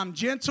says, I'm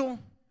gentle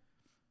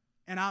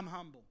and I'm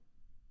humble.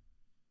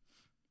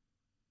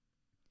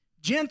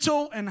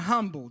 Gentle and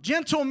humble.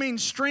 Gentle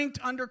means strength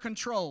under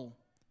control,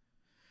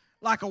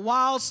 like a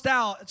wild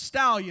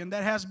stallion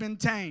that has been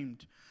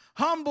tamed.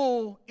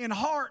 Humble in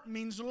heart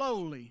means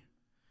lowly,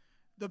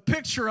 the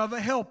picture of a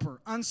helper,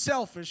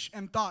 unselfish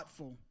and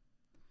thoughtful.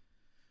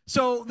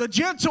 So the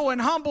gentle and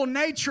humble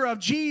nature of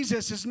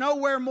Jesus is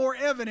nowhere more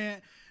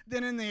evident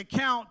than in the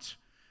account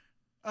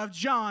of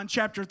John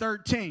chapter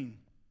 13,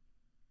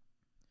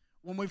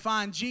 when we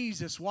find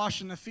Jesus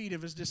washing the feet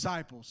of his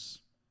disciples.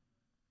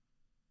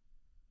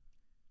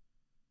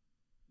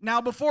 Now,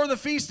 before the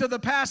feast of the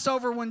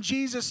Passover, when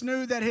Jesus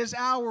knew that his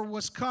hour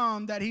was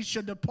come, that he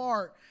should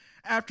depart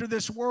after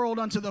this world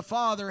unto the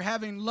Father,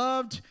 having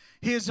loved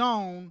his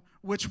own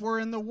which were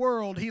in the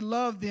world, he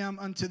loved them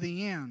unto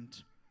the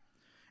end.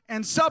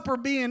 And supper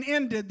being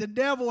ended, the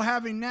devil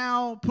having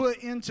now put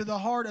into the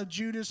heart of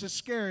Judas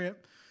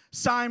Iscariot,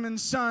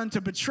 Simon's son, to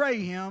betray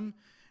him,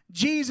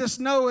 Jesus,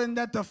 knowing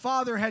that the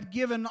Father had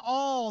given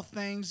all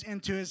things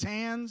into his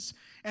hands,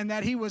 and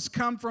that he was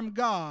come from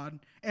God,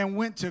 and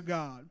went to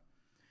God.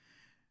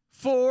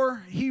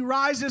 For he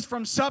rises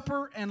from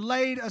supper, and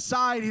laid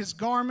aside his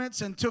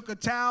garments, and took a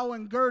towel,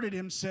 and girded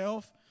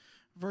himself.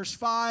 Verse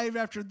 5,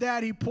 after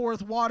that he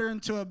poureth water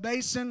into a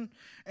basin,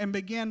 and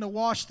began to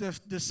wash the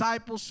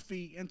disciples'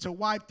 feet, and to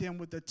wipe them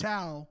with the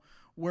towel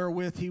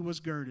wherewith he was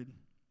girded.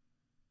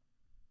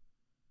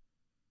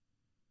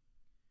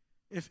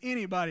 If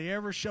anybody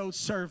ever showed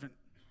servant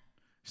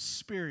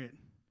spirit,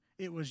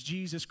 it was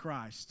Jesus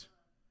Christ.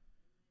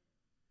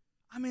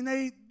 I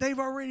mean, they've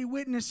already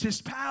witnessed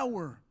his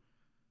power.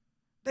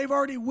 They've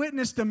already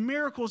witnessed the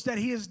miracles that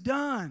he has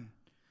done.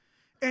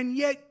 And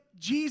yet,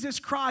 Jesus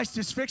Christ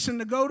is fixing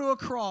to go to a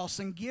cross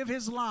and give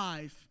his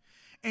life.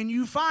 And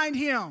you find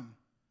him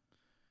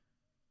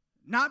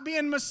not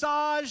being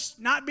massaged,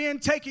 not being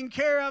taken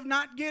care of,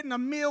 not getting a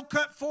meal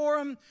cut for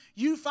him.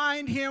 You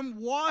find him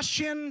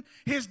washing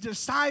his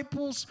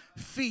disciples'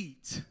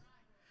 feet.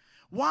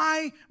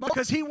 Why?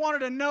 Because he wanted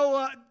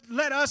to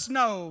let us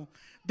know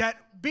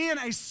that being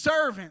a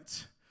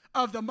servant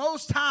of the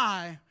Most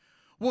High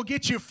will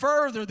get you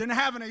further than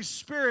having a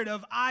spirit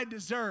of I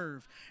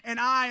deserve, and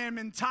I am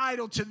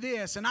entitled to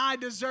this, and I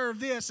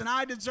deserve this, and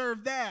I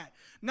deserve that.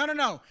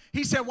 No.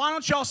 He said, why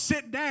don't y'all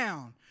sit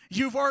down?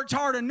 You've worked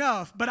hard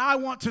enough, but I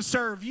want to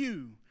serve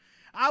you.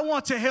 I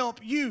want to help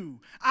you.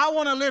 I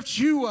want to lift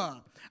you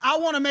up. I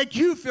want to make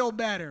you feel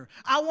better.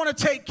 I want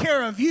to take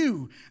care of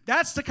you.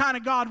 That's the kind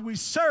of God we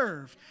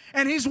serve.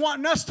 And he's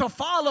wanting us to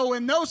follow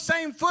in those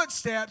same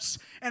footsteps.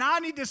 And I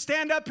need to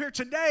stand up here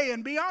today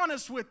and be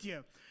honest with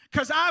you,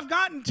 because I've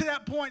gotten to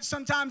that point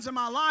sometimes in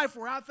my life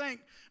where I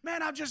think,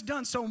 man, I've just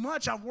done so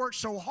much. I've worked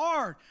so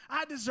hard.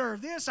 I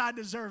deserve this. I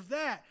deserve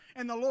that.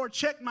 And the Lord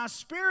checked my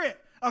spirit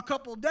a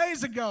couple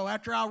days ago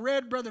after I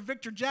read Brother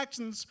Victor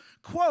Jackson's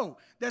quote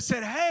that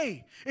said,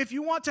 hey, if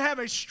you want to have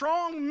a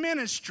strong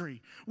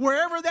ministry,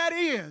 wherever that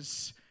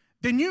is,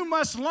 then you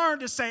must learn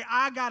to say,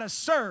 I got to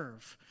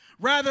serve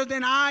rather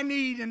than I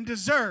need and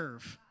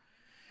deserve.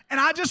 And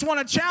I just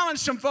want to challenge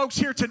some folks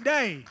here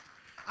today.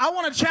 I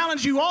want to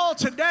challenge you all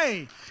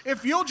today.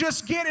 If you'll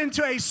just get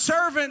into a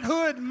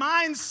servanthood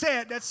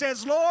mindset that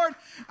says, Lord,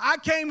 I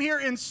came here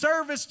in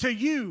service to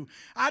you.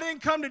 I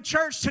didn't come to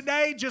church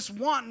today just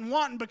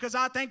wanting because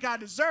I think I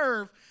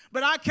deserve,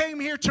 but I came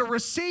here to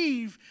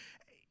receive.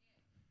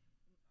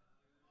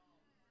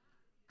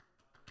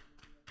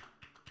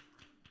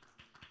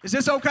 Is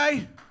this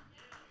okay?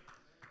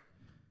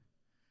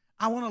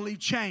 I want to leave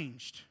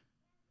changed.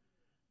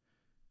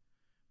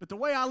 But the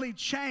way I leave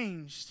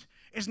changed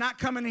is not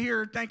coming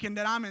here thinking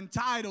that I'm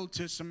entitled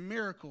to some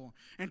miracle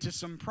and to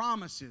some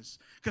promises,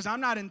 because I'm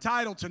not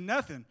entitled to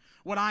nothing.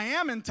 What I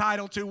am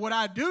entitled to, what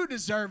I do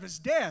deserve, is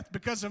death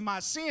because of my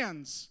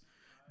sins.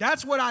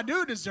 That's what I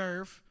do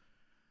deserve.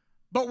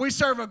 But we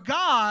serve a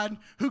God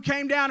who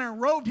came down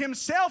and robed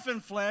himself in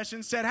flesh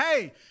and said,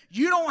 hey,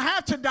 you don't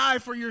have to die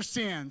for your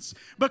sins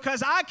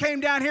because I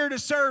came down here to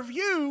serve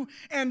you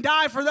and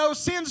die for those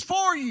sins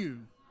for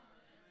you.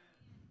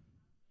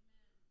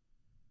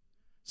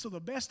 So the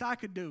best I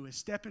could do is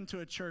step into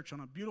a church on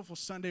a beautiful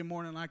Sunday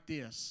morning like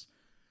this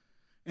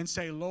and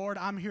say, Lord,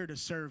 I'm here to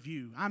serve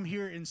you. I'm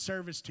here in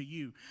service to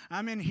you.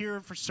 I'm in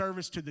here for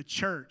service to the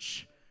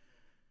church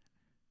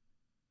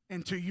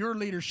and to your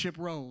leadership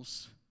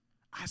roles.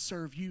 I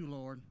serve you,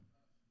 Lord.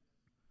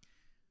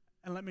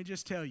 And let me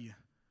just tell you,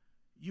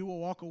 you will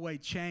walk away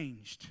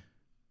changed.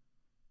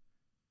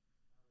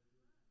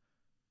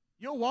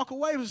 You'll walk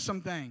away with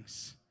some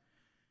things.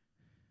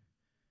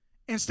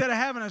 Instead of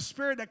having a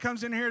spirit that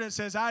comes in here that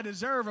says, I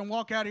deserve, and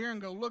walk out here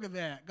and go, look at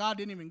that. God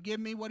didn't even give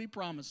me what he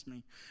promised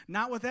me.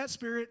 Not with that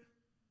spirit.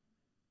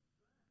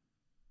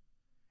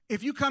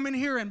 If you come in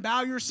here and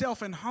bow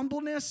yourself in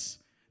humbleness,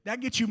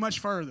 that gets you much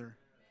further.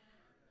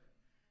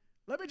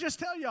 Let me just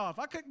tell y'all, if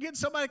I could get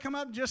somebody to come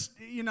up and just,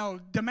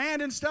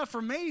 demanding stuff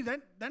from me,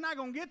 they're not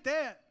going to get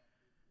that.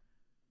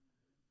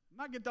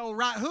 I might get the old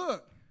right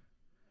hook.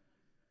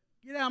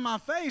 Get out of my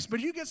face. But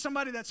you get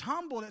somebody that's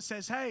humble that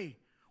says, hey,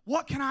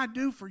 what can I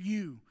do for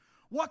you?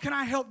 What can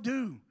I help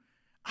do?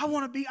 I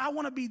want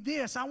to be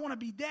this. I want to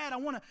be that. I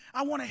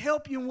want to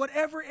help you in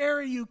whatever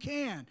area you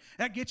can.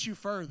 That gets you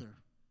further.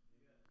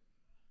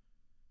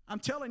 I'm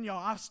telling y'all,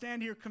 I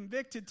stand here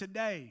convicted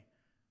today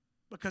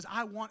because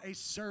I want a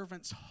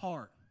servant's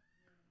heart.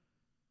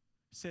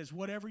 It says,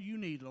 whatever you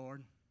need,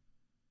 Lord.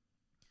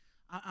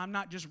 I'm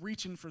not just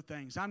reaching for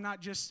things. I'm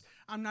not just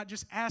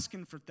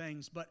asking for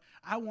things, but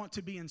I want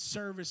to be in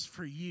service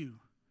for you.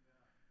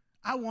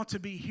 I want to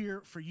be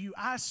here for you.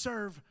 I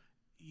serve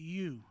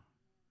you.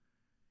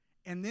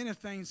 And then if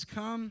things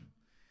come,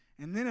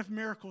 and then if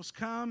miracles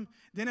come,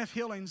 then if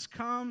healings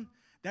come,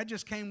 that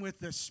just came with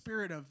the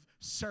spirit of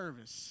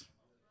service.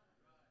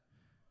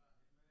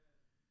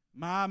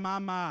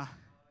 My.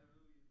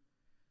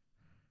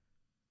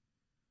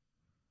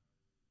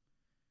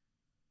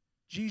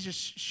 Jesus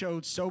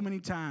showed so many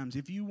times,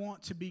 if you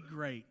want to be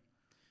great,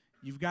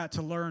 you've got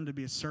to learn to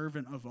be a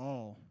servant of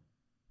all.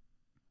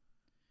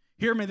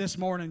 Hear me this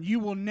morning. You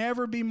will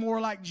never be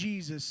more like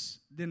Jesus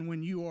than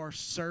when you are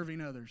serving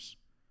others.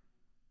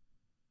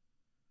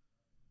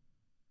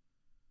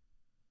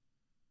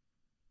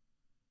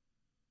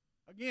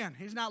 Again,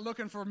 he's not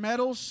looking for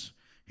medals.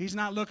 He's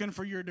not looking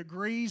for your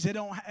degrees. It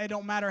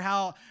don't matter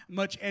how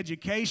much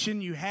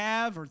education you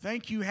have or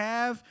think you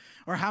have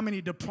or how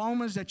many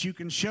diplomas that you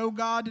can show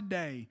God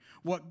today.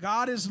 What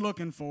God is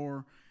looking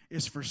for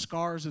is for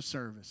scars of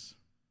service.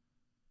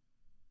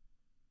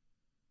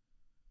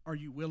 Are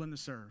you willing to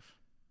serve?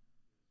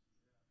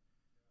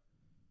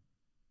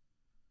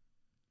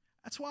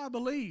 That's why I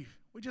believe.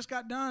 We just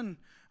got done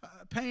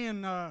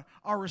paying our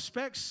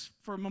respects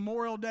for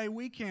Memorial Day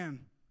weekend.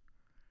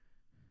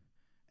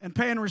 And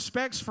paying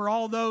respects for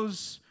all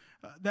those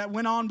that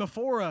went on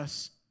before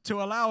us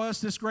to allow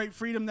us this great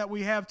freedom that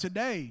we have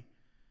today.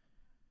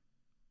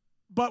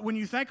 But when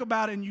you think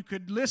about it and you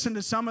could listen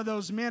to some of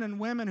those men and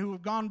women who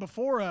have gone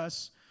before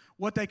us,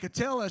 what they could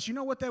tell us, you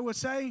know what they would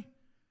say?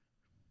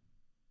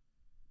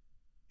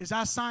 Is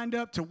I signed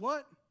up to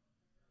what?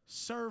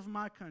 Serve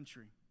my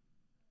country.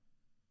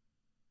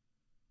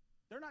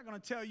 They're not going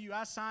to tell you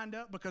I signed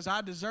up because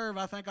I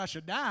think I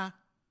should die.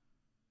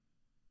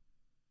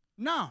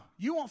 No,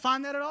 you won't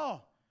find that at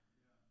all.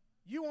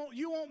 You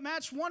won't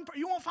match one.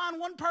 You won't find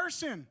one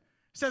person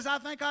says I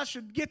think I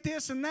should get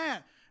this and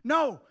that.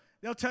 No,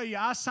 they'll tell you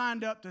I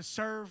signed up to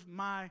serve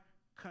my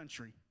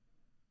country.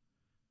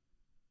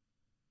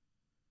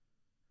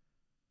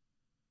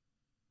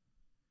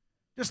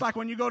 Just like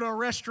when you go to a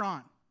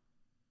restaurant,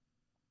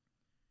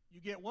 you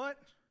get what?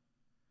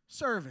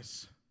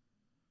 Service.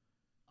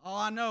 Oh,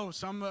 I know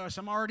some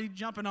already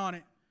jumping on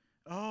it.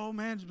 Oh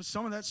man,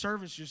 some of that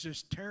service is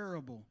just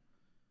terrible.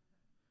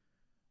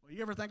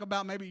 You ever think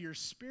about maybe your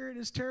spirit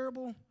is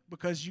terrible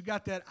because you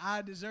got that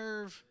I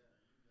deserve?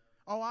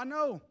 Oh, I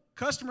know.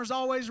 Customer's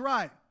always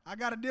right. I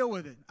got to deal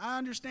with it. I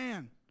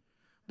understand.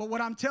 But what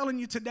I'm telling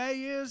you today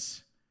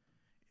is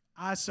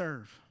I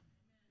serve.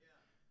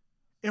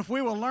 If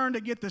we will learn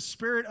to get the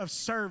spirit of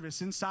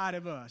service inside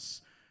of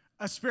us,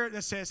 a spirit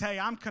that says, hey,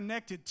 I'm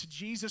connected to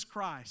Jesus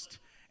Christ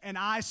and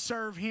I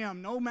serve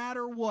him no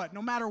matter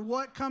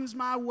what comes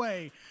my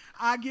way,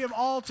 I give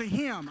all to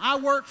him. I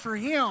work for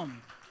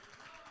him.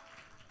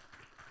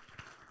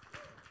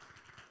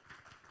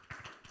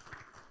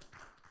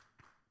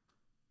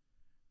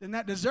 Then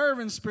that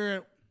deserving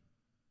spirit,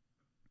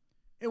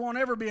 it won't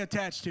ever be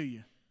attached to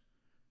you.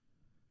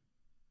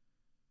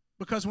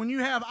 Because when you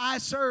have I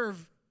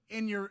serve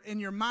in your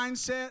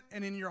mindset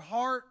and in your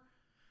heart,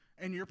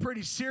 and you're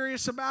pretty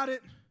serious about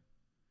it,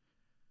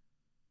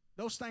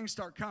 those things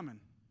start coming.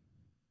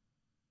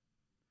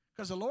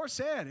 Because the Lord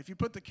said, if you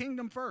put the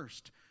kingdom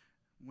first,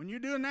 when you're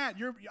doing that,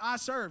 I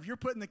serve, you're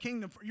putting the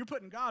kingdom, you're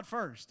putting God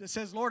first. It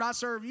says, Lord, I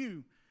serve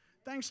you.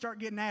 Things start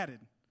getting added.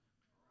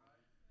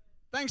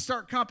 Things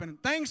start coming.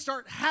 Things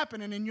start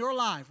happening in your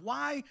life.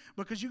 Why?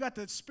 Because you got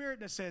the Spirit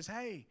that says,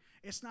 hey,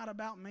 it's not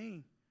about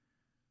me,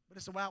 but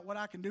it's about what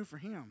I can do for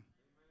Him.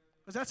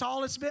 Because that's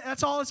all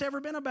it's ever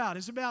been about.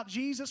 It's about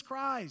Jesus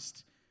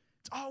Christ.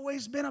 It's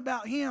always been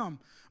about Him.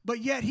 But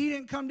yet He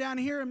didn't come down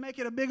here and make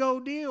it a big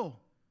old deal.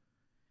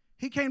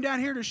 He came down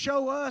here to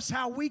show us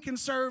how we can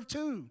serve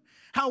too.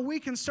 How we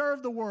can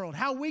serve the world.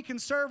 How we can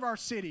serve our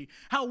city.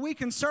 How we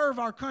can serve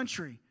our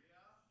country.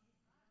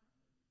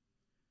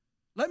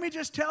 Let me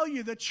just tell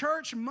you, the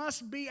church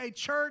must be a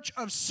church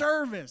of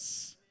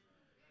service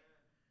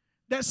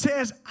that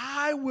says,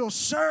 I will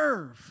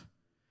serve.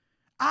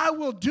 I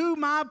will do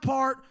my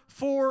part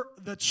for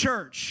the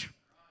church.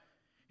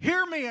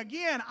 Hear me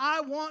again.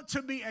 I want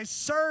to be a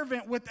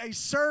servant with a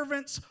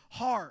servant's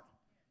heart.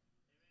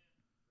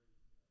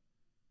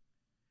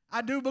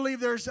 I do believe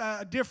there's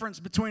a difference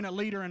between a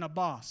leader and a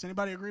boss.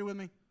 Anybody agree with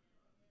me?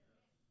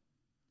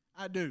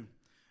 I do.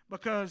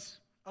 Because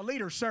a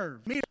leader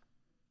serves.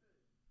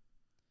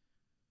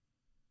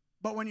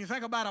 But when you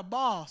think about a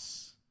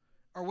boss,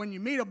 or when you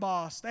meet a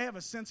boss, they have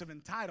a sense of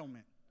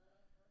entitlement.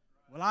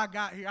 Well, I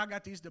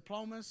got these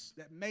diplomas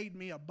that made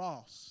me a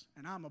boss,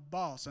 and I'm a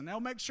boss. And they'll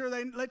make sure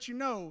they let you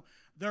know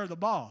they're the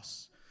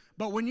boss.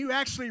 But when you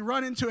actually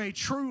run into a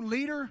true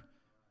leader,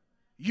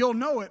 you'll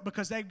know it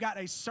because they've got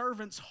a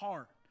servant's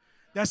heart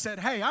that said,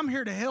 hey, I'm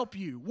here to help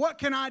you. What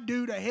can I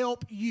do to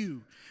help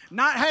you?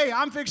 Not, hey,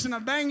 I'm fixing to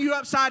bang you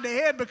upside the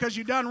head because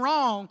you done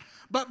wrong,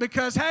 but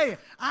because, hey,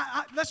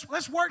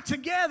 let's work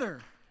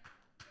together.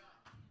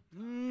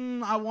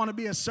 I want to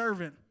be a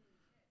servant.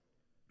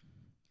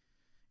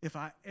 If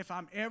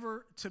I'm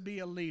ever to be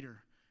a leader,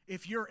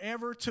 if you're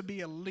ever to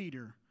be a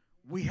leader,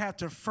 we have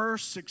to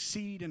first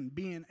succeed in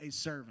being a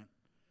servant.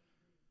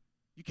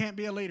 You can't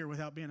be a leader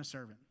without being a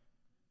servant.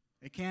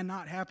 It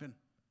cannot happen.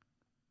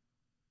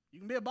 You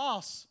can be a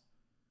boss,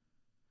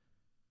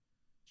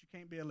 but you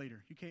can't be a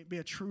leader. You can't be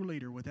a true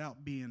leader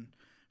without being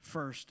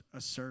first a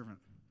servant.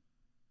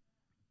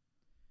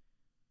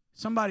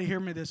 Somebody hear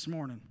me this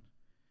morning.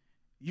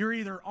 You're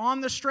either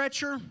on the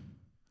stretcher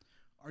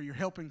or you're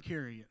helping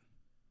carry it.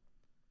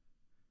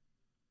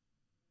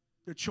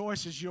 The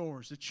choice is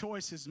yours. The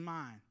choice is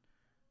mine.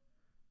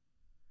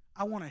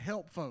 I want to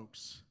help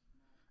folks.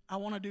 I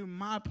want to do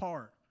my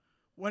part.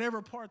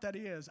 Whatever part that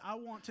is, I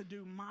want to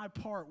do my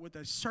part with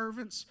a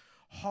servant's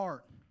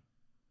heart.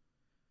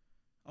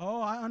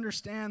 Oh, I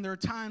understand there are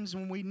times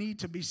when we need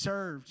to be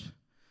served,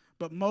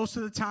 but most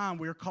of the time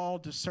we're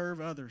called to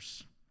serve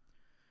others.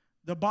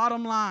 The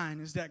bottom line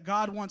is that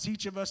God wants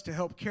each of us to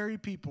help carry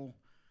people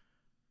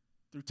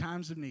through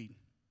times of need.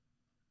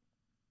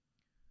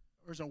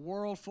 There's a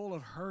world full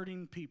of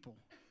hurting people.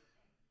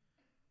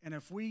 And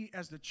if we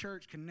as the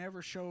church can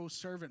never show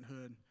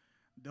servanthood,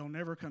 they'll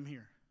never come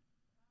here.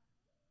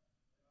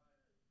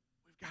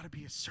 We've got to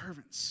be as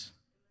servants.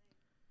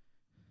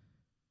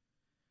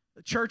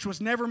 The church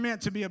was never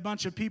meant to be a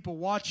bunch of people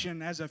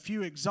watching as a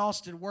few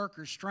exhausted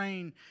workers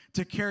strain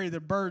to carry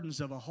the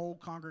burdens of a whole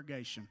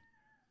congregation.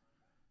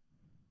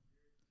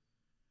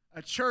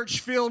 A church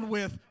filled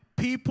with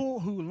people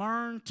who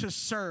learn to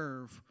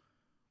serve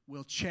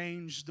will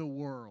change the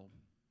world.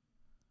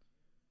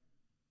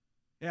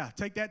 Yeah,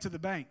 take that to the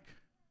bank.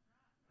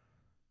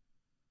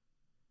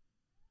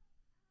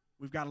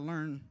 We've got to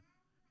learn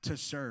to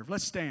serve.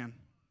 Let's stand.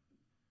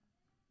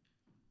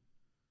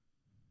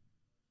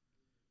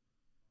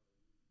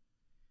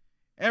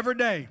 Every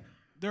day,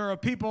 there are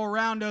people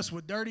around us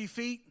with dirty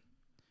feet,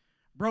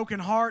 broken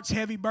hearts,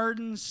 heavy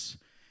burdens,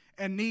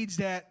 and needs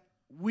that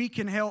we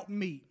can help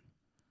meet.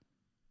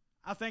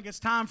 I think it's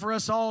time for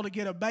us all to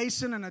get a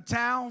basin and a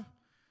towel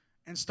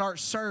and start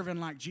serving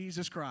like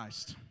Jesus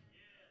Christ.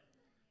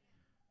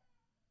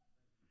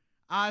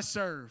 I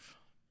serve.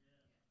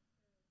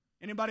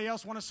 Anybody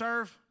else want to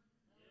serve?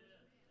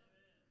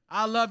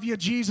 I love you.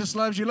 Jesus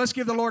loves you. Let's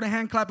give the Lord a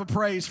hand clap of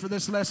praise for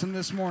this lesson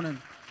this morning.